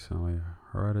watch recently?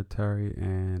 Hereditary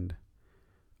and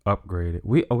Upgraded.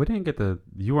 We didn't get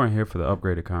you weren't here for the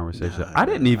Upgraded conversation. I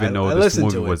didn't even know this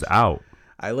movie was out.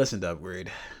 I listened to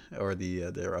Upgrade or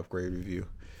their Upgrade review,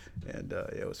 and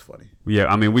it was funny. Yeah,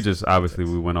 I mean we just obviously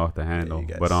we went off the handle,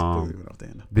 but went off the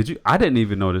handle. Did you? I didn't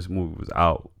even know this movie was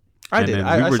out. I did.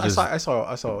 I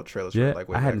saw trailers. Yeah, for it,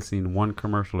 I hadn't seen one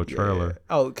commercial or trailer. Yeah.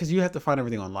 Oh, because you have to find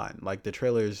everything online. Like the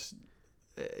trailers.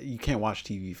 You can't watch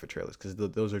TV for trailers because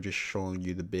those are just showing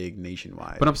you the big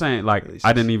nationwide. But I'm saying, like, releases.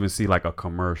 I didn't even see like a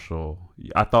commercial.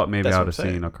 I thought maybe I would have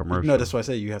seen a commercial. No, that's why I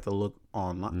say you have to look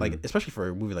online. Like, especially for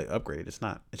a movie like Upgrade, it's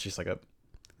not. It's just like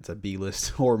it's a B-list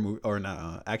horror movie or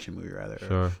not action movie rather,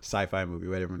 or sci-fi movie,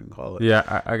 whatever you can call it.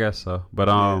 Yeah, I guess so. But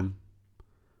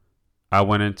I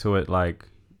went into it like,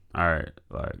 all right,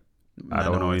 like I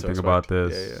don't know anything about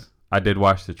this. Yeah. I did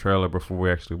watch the trailer before we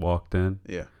actually walked in.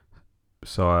 Yeah.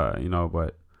 So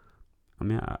but I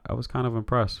mean, I was kind of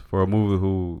impressed for a movie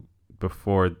who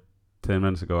before 10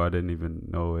 minutes ago I didn't even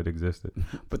know it existed.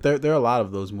 But there are a lot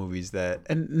of those movies that,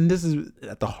 and this is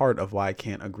at the heart of why I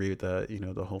can't agree with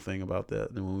the whole thing about the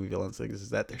movie villains thing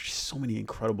is that there's just so many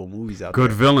incredible movies out there.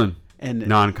 Good villain and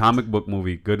non-comic book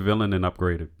movie, good villain and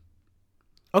Upgraded.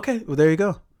 Okay, well there you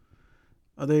go.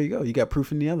 Oh, there you go. You got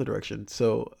proof in the other direction.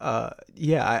 So I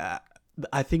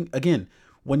think again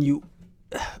when you.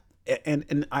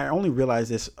 and I only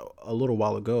realized this a little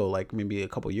while ago, like maybe a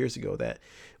couple years ago, that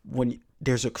when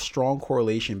there's a strong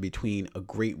correlation between a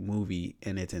great movie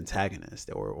and its antagonist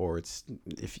or its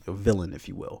a villain, if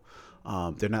you will.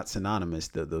 They're not synonymous,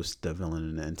 the villain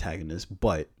and the antagonist,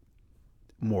 but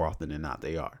more often than not,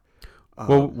 they are.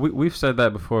 Well, we've said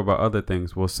that before about other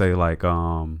things. We'll say like,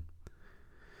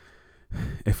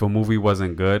 if a movie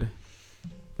wasn't good,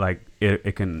 like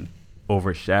it can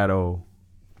overshadow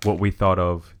what we thought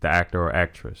of the actor or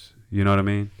actress. You know what I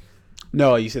mean?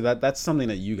 No, you say that's something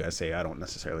that you guys say. I don't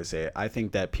necessarily say it. I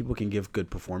think that people can give good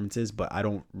performances, but I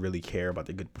don't really care about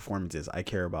the good performances. I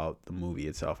care about the movie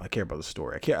itself. I care about the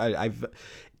story.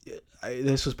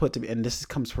 This was put to me, and this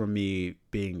comes from me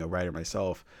being a writer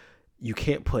myself. You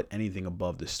can't put anything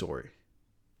above the story.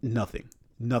 Nothing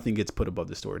gets put above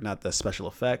the story. Not the special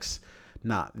effects,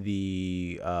 not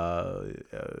the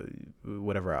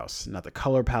whatever else, not the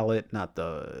color palette, not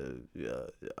the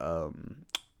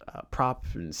prop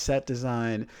and set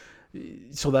design.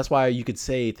 So that's why you could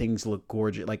say things look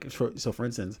gorgeous. Like for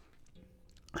instance,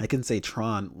 I can say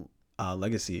Tron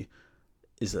Legacy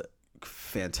is a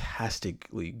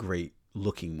fantastically great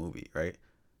looking movie, right?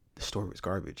 The story was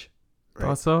garbage. Right?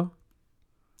 Thought so?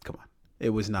 Come on. It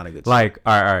was not a good story. Like,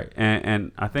 all right.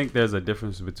 And I think there's a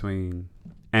difference between,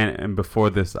 and before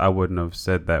this, I wouldn't have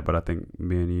said that, but I think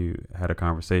me and you had a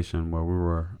conversation where we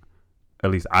were,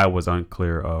 at least I was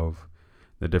unclear of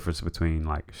the difference between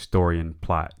like story and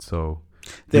plot. So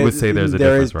you would say there's a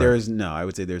difference, right? I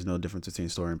would say there's no difference between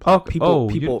story and plot.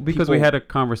 Because we had a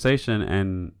conversation,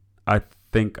 and I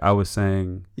think I was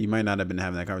saying you might not have been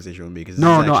having that conversation with me because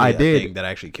I did thing that I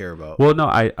actually care about. Well, no,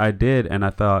 I did, and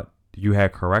I thought you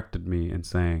had corrected me in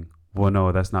saying, well,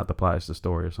 no, that's not the plot, it's the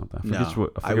story or something. I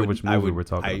forget which movie we're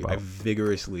talking about. I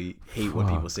vigorously hate when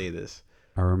people say this.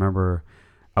 I remember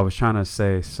I was trying to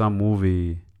say some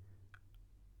movie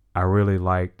I really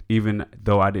liked, even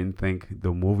though I didn't think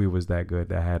the movie was that good,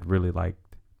 that I had really liked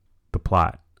the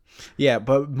plot. Yeah,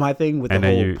 but my thing with the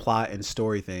whole plot and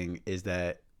story thing is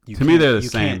that to me they're the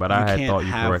same, but I had thought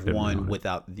you corrected me. You can't have one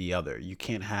without the other. You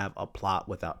can't have a plot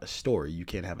without a story. You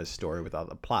can't have a story without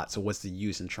a plot. So what's the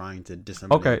use in trying to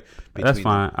disseminate? Okay, that's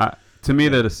fine. To me,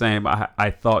 they're the same.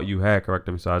 I thought you had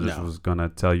corrected me, so I just was gonna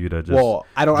tell you to just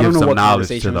I don't know what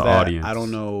conversation to the audience. I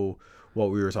don't know what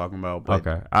we were talking about. But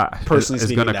okay, personally,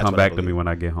 it's gonna come back to me when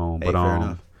I get home. Hey,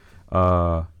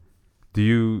 but do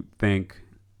you think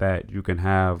that you can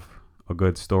have a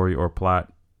good story or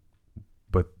plot,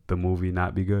 but the movie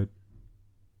not be good?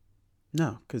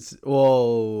 No, because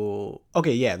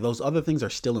yeah, those other things are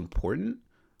still important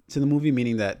to the movie,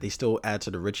 meaning that they still add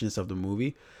to the richness of the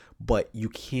movie. But you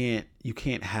can't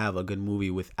have a good movie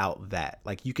without that.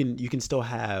 Like you can still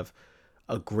have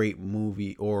a great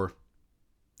movie, or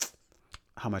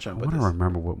how much I want to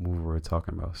remember what movie we were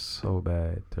talking about so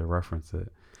bad to reference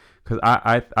it, because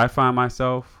I find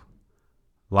myself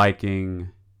liking.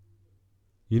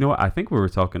 You know what? I think we were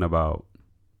talking about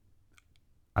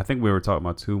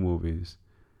two movies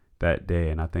that day,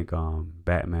 and I think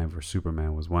Batman vs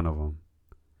Superman was one of them.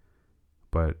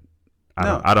 But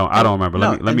I don't remember.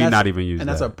 Let me not even use that. And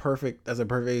that's a perfect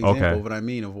example of what I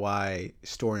mean of why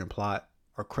story and plot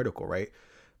are critical, right?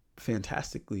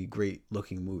 Fantastically great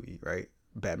looking movie, right?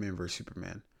 Batman vs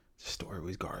Superman. The story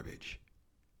was garbage.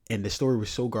 And the story was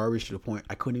so garbage to the point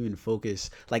I couldn't even focus.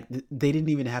 Like, they didn't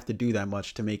even have to do that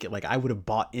much to make it. Like, I would have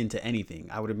bought into anything.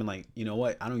 I would have been like, you know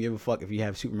what? I don't give a fuck if you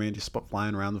have Superman just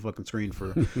flying around the fucking screen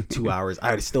for 2 hours.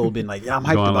 I would have still been like, yeah, I'm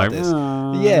hyped about this.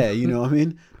 Yeah, you know what I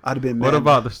mean? I'd have been mad. What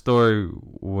about the story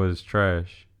was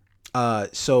trash?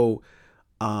 For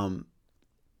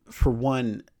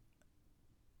one,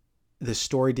 the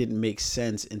story didn't make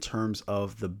sense in terms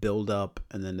of the build up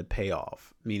and then the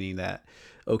payoff, meaning that,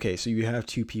 okay, so you have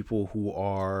two people who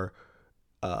are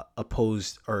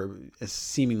opposed or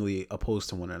seemingly opposed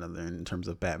to one another in terms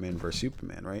of Batman versus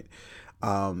Superman, right?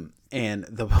 And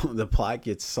the plot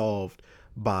gets solved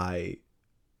by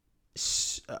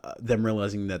them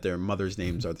realizing that their mother's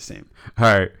names are the same.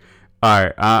 All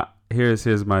right.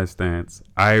 Here's my stance.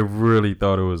 I really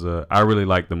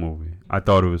liked the movie. I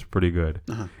thought it was pretty good.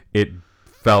 Uh-huh. It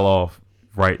fell off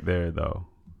right there, though.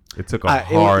 It took a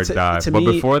hard dive. But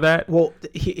before that,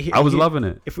 I was loving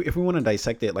it. If we want to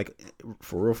dissect it, like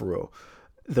for real,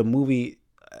 the movie,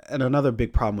 and another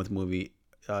big problem with movies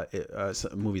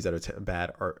that are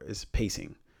bad is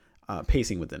pacing.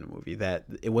 Pacing within the movie, that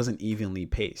it wasn't evenly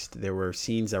paced. There were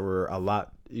scenes that were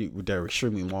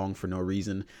extremely long for no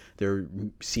reason. There were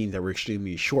scenes that were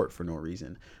extremely short for no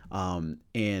reason.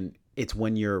 And it's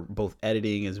when you're both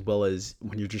editing as well as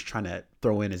when you're just trying to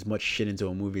throw in as much shit into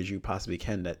a movie as you possibly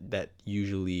can that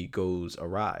usually goes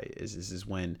awry. Is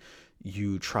when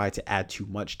you try to add too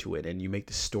much to it and you make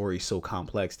the story so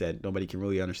complex that nobody can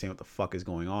really understand what the fuck is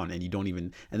going on, and you don't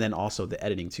even. And then also the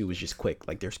editing too was just quick.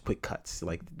 Like there's quick cuts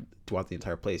like throughout the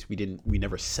entire place. We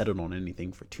never settled on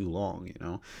anything for too long, you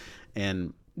know,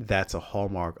 and that's a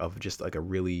hallmark of just like a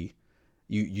really.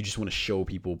 You just want to show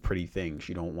people pretty things.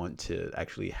 You don't want to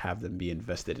actually have them be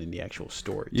invested in the actual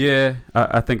story. Yeah,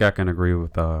 I think I can agree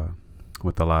with a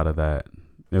lot of that.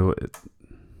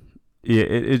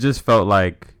 It just felt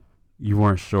like you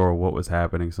weren't sure what was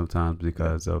happening sometimes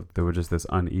because of there was just this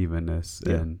unevenness,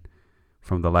 and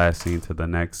from the last scene to the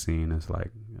next scene, it's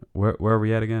like where are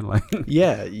we at again? Like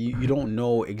you don't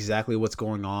know exactly what's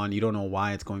going on. You don't know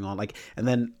why it's going on. Like, and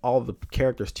then all of the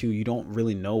characters too. You don't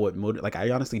really know what motive. Like,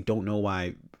 I honestly don't know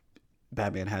why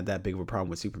Batman had that big of a problem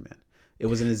with Superman. It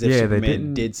wasn't as if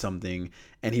Superman did something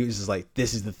and he was just like,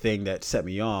 "This is the thing that set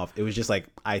me off." It was just like,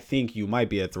 "I think you might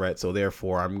be a threat, so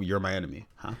therefore you're my enemy."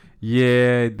 Huh?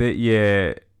 Yeah.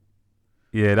 That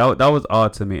was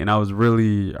odd to me, and I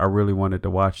really wanted to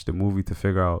watch the movie to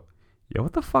figure out,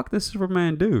 what the fuck does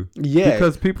Superman do? Yeah,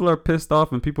 because people are pissed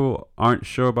off and people aren't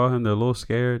sure about him. They're a little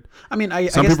scared. I mean,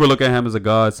 some people look at him as a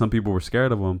god. Some people were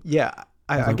scared of him. Yeah,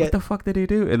 I get. What the fuck did he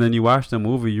do? And then you watch the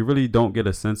movie, you really don't get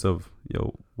a sense of,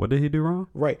 what did he do wrong?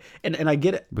 Right, and I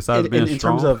get it. Besides being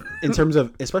strong, in terms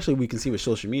of, especially we can see with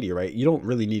social media, right? You don't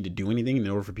really need to do anything in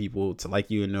order for people to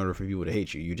like you, in order for people to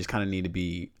hate you. You just kind of need to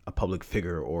be a public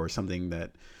figure or something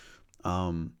that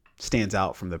stands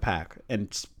out from the pack,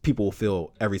 and people will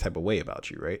feel every type of way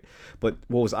about you, right? But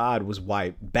what was odd was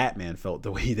why Batman felt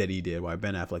the way that he did, why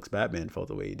Ben Affleck's Batman felt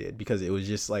the way he did, because it was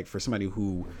just like, for somebody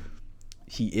who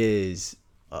he is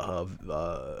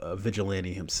a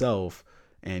vigilante himself,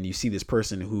 and you see this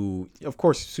person who, of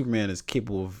course, Superman is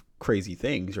capable of crazy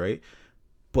things, right?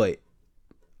 But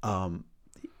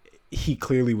he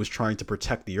clearly was trying to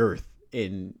protect the Earth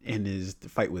in his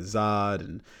fight with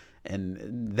Zod, and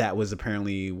that was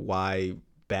apparently why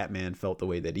Batman felt the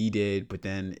way that he did. But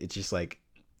then it's just like,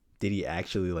 did he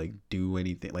actually like do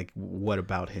anything? Like, what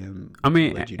about him? I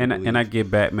mean, and I get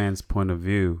Batman's point of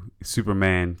view.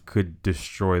 Superman could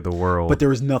destroy the world, but there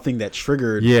was nothing that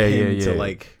triggered him to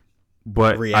like.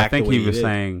 But I think he was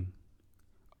saying,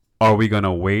 "Are we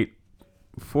gonna wait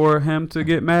for him to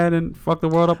get mad and fuck the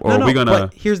world up, or are we gonna?"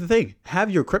 But here's the thing: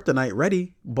 have your kryptonite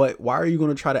ready. But why are you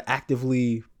gonna try to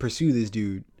actively pursue this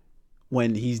dude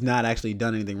when he's not actually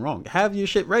done anything wrong? Have your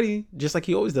shit ready, just like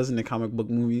he always does in the comic book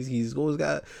movies. He's always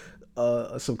got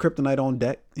some kryptonite on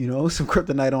deck, some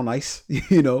kryptonite on ice,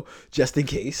 just in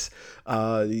case.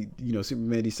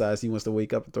 Superman decides he wants to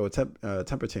wake up and throw a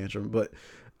temper tantrum. But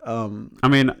I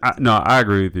mean, I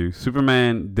agree with you.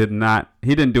 Superman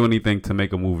didn't do anything to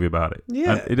make a movie about it.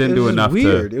 Yeah, he didn't do enough.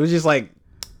 Weird. It was just like,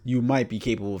 you might be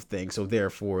capable of things, so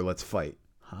therefore let's fight.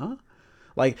 Huh?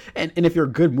 Like, and if you're a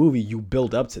good movie, you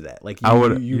build up to that. Like,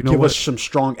 you give us some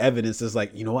strong evidence that's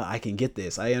like, you know what, I can get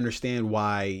this. I understand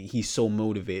why he's so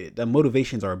motivated. The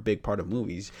motivations are a big part of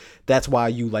movies. That's why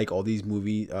you like all these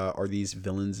movies or these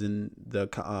villains in the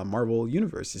Marvel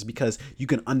universe, is because you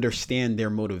can understand their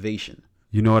motivation.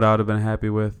 You know what I would have been happy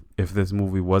with? If this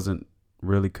movie wasn't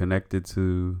really connected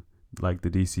to like the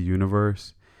DC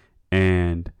universe,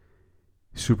 and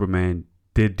Superman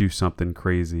did do something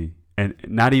crazy, and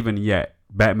not even yet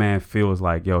Batman feels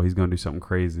like, he's gonna do something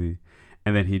crazy,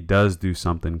 and then he does do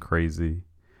something crazy,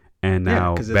 and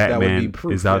now Batman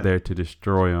is out there to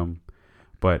destroy him,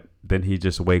 but then he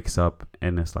just wakes up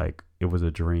and it's like it was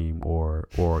a dream or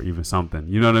even something,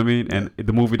 you know what I mean? Yeah. And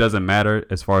the movie doesn't matter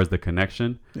as far as the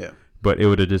connection. Yeah. But it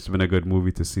would have just been a good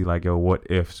movie to see, like, what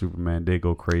if Superman did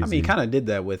go crazy? I mean, he kind of did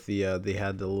that with the they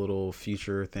had the little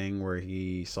future thing where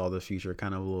he saw the future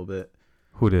kind of a little bit.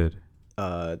 Who did?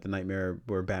 The nightmare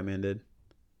where Batman did.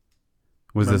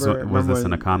 Was this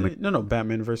in a comic? No,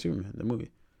 Batman vs Superman, the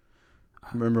movie.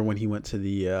 Remember when he went to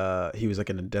he was like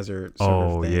in a desert sort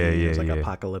of thing. Yeah. It was like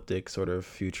apocalyptic sort of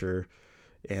future,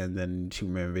 and then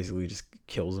Superman basically just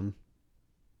kills him.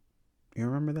 You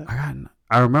remember that?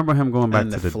 I remember him going back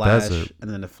to the desert.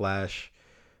 And then the Flash,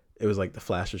 it was like the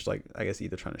Flash was like, I guess,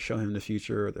 either trying to show him the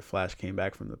future or the Flash came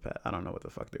back from the past. I don't know what the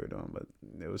fuck they were doing, but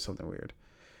it was something weird.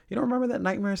 You don't remember that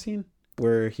nightmare scene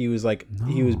where he was like,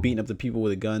 he was beating up the people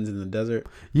with the guns in the desert?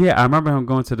 Yeah, I remember him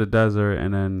going to the desert,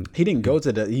 and then he didn't go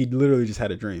to he literally just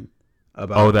had a dream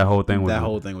about that whole thing. That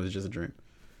whole thing was just a dream.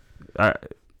 I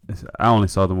only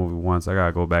saw the movie once. I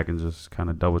gotta go back and just kind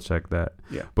of double check that.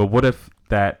 Yeah. But what if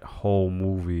that whole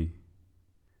movie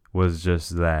was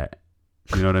just that?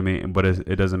 You know what I mean? But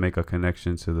it doesn't make a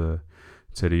connection to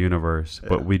to the universe. Yeah.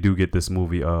 But we do get this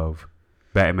movie of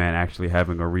Batman actually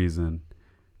having a reason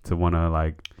to want to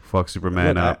like fuck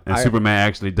Superman up, and Superman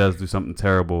actually does do something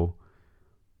terrible,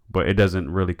 but it doesn't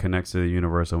really connect to the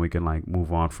universe, and we can like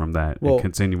move on from that and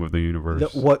continue with the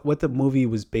universe. What the movie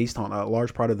was based on, a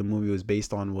large part of the movie was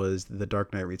based on, was The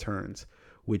Dark Knight Returns,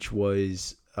 which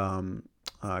was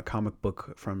a comic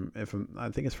book from I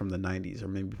think it's from the 90s or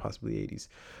maybe possibly 80s,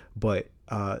 but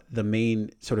the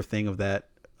main sort of thing of that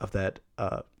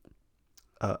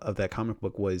comic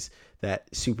book was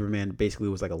that Superman basically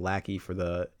was like a lackey for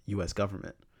the U.S.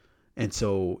 government. And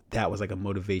so that was like a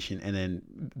motivation. And then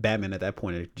Batman at that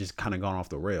point had just kind of gone off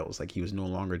the rails. Like, he was no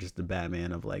longer just the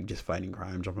Batman of like just fighting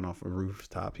crime, jumping off a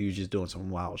rooftop. He was just doing some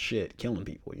wild shit, killing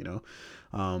people, you know?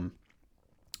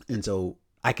 And so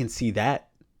I can see that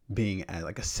being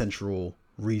like a central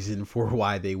reason for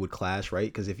why they would clash, right?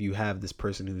 Because if you have this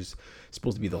person who's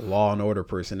supposed to be the law and order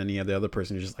person, and you have the other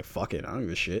person who's just like, fuck it, I don't give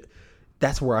a shit.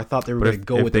 That's where I thought they were going to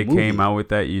go with the movie. If they came out with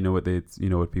that, you know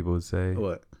what people would say?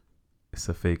 What? It's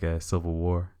a fake ass Civil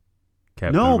War.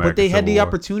 But they had the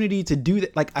opportunity to do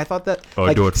that. Like, I thought that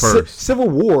do it first. Civil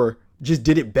War just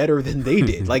did it better than they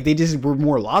did. Like, they just were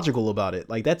more logical about it.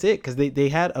 Like, that's it. Because they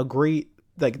had a great,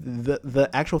 like, the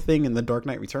actual thing in The Dark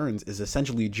Knight Returns is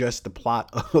essentially just the plot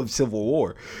of Civil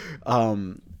War.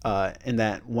 And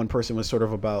that one person was sort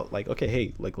of about like, okay,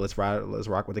 hey, like, let's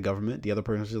rock with the government. The other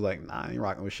person was just like, nah, I ain't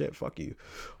rocking with shit. Fuck you.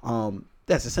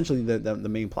 That's essentially the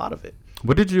main plot of it.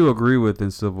 What did you agree with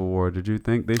in Civil War? Did you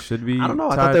think they should be? I don't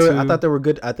know. I thought they were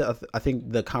good. I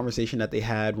think the conversation that they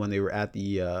had when they were at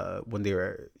the when they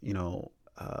were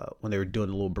doing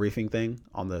a little briefing thing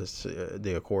on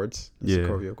the Accords,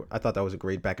 Sokovia Accord, I thought that was a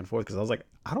great back and forth, because I was like,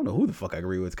 I don't know who the fuck I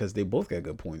agree with, because they both got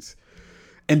good points.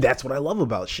 And that's what I love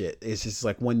about shit. It's just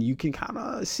like when you can kind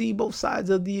of see both sides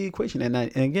of the equation. And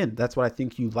again, that's what I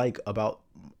think you like about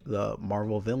the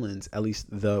Marvel villains, at least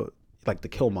the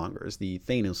Killmongers, the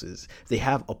Thanoses. They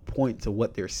have a point to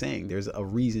what they're saying. There's a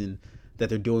reason that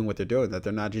they're doing what they're doing, that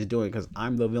they're not just doing because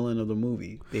I'm the villain of the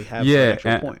movie. They have an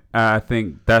actual point. I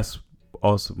think that's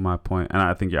also my point. And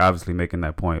I think you're obviously making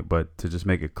that point. But to just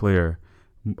make it clear,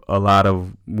 a lot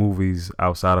of movies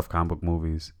outside of comic book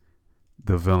movies,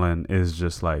 the villain is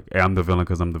just like, hey, I'm the villain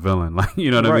because I'm the villain. Like,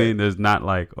 you know what I mean? There's not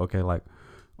like, okay, like,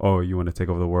 oh, you want to take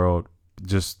over the world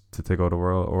just to take over the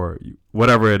world, or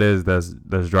whatever it is that's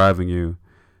driving you.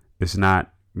 It's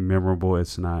not memorable.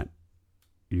 It's not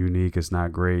unique. It's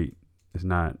not great. It's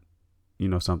not,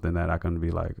 something that I can be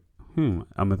like, I'm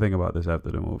gonna think about this after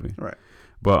the movie. Right.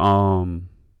 But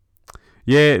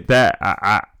that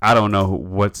I don't know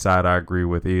what side I agree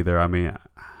with either. I mean,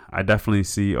 I definitely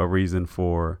see a reason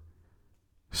for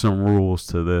some rules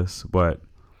to this, but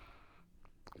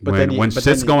when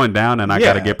shit's going down and I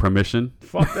gotta get permission,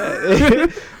 fuck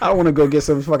that. I don't want to go get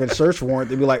some fucking search warrant.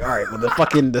 They'd be like, all right, well,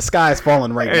 the sky's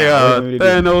falling right now.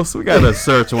 Thanos, we got a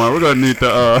search warrant. We're gonna need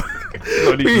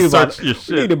to search your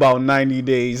shit. We need about 90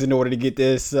 days in order to get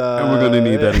this. And we're gonna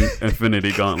need that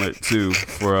Infinity Gauntlet too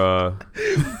for.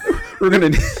 We're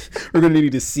gonna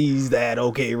need to seize that.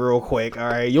 Okay, real quick. All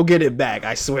right, you'll get it back.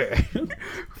 I swear.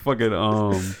 Fucking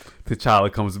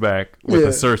T'Challa comes back with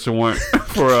a search warrant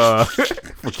for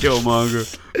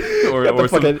Killmonger or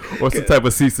some type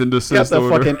of cease and desist order.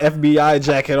 Got the fucking FBI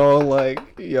jacket on, like,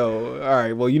 yo, all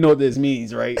right, well, you know what this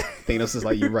means, right? Thanos is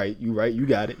like, you right, you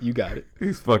got it.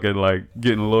 He's fucking like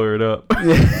getting lawyered up.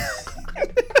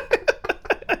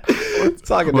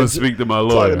 Speak to my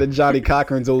lawyer. Talking to Johnny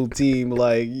Cochran's old team,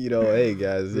 like, hey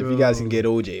guys, if you guys can get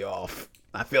OJ off,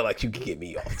 I feel like you can get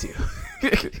me off too.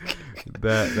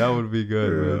 That would be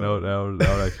good, man. That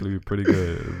would actually be pretty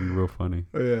good. It would be real funny.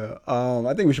 Yeah.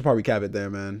 I think we should probably cap it there,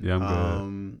 man. Yeah,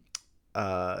 I'm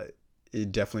good.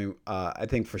 It definitely. I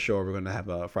think for sure we're gonna have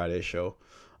a Friday show.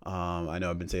 I know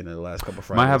I've been saying it the last couple of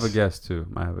Fridays. Might have a guest too.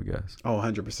 Oh,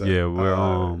 100%. Yeah, we're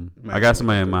I got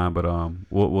somebody in mind, but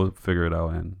we'll figure it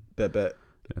out and bet.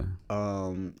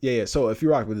 Yeah. So if you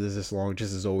rock with us this long,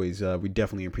 just as always, we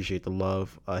definitely appreciate the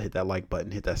love. Hit that like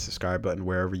button, hit that subscribe button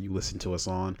wherever you listen to us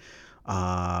on,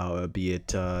 be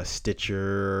it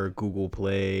Stitcher, Google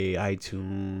Play,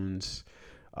 iTunes,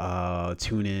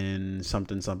 TuneIn,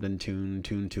 something,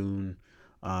 tune.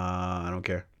 I don't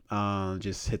care.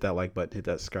 Just hit that like button, hit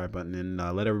that subscribe button,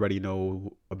 and let everybody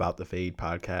know about the Fade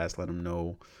podcast. Let them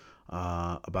know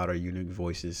about our unique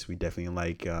voices. We definitely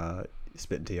like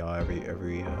spitting to y'all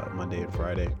every Monday and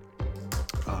Friday.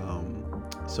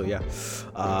 So yeah,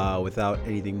 without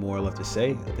anything more left to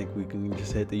say, I think we can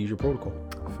just hit the usual protocol.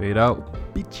 Fade out,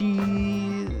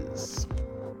 bitches.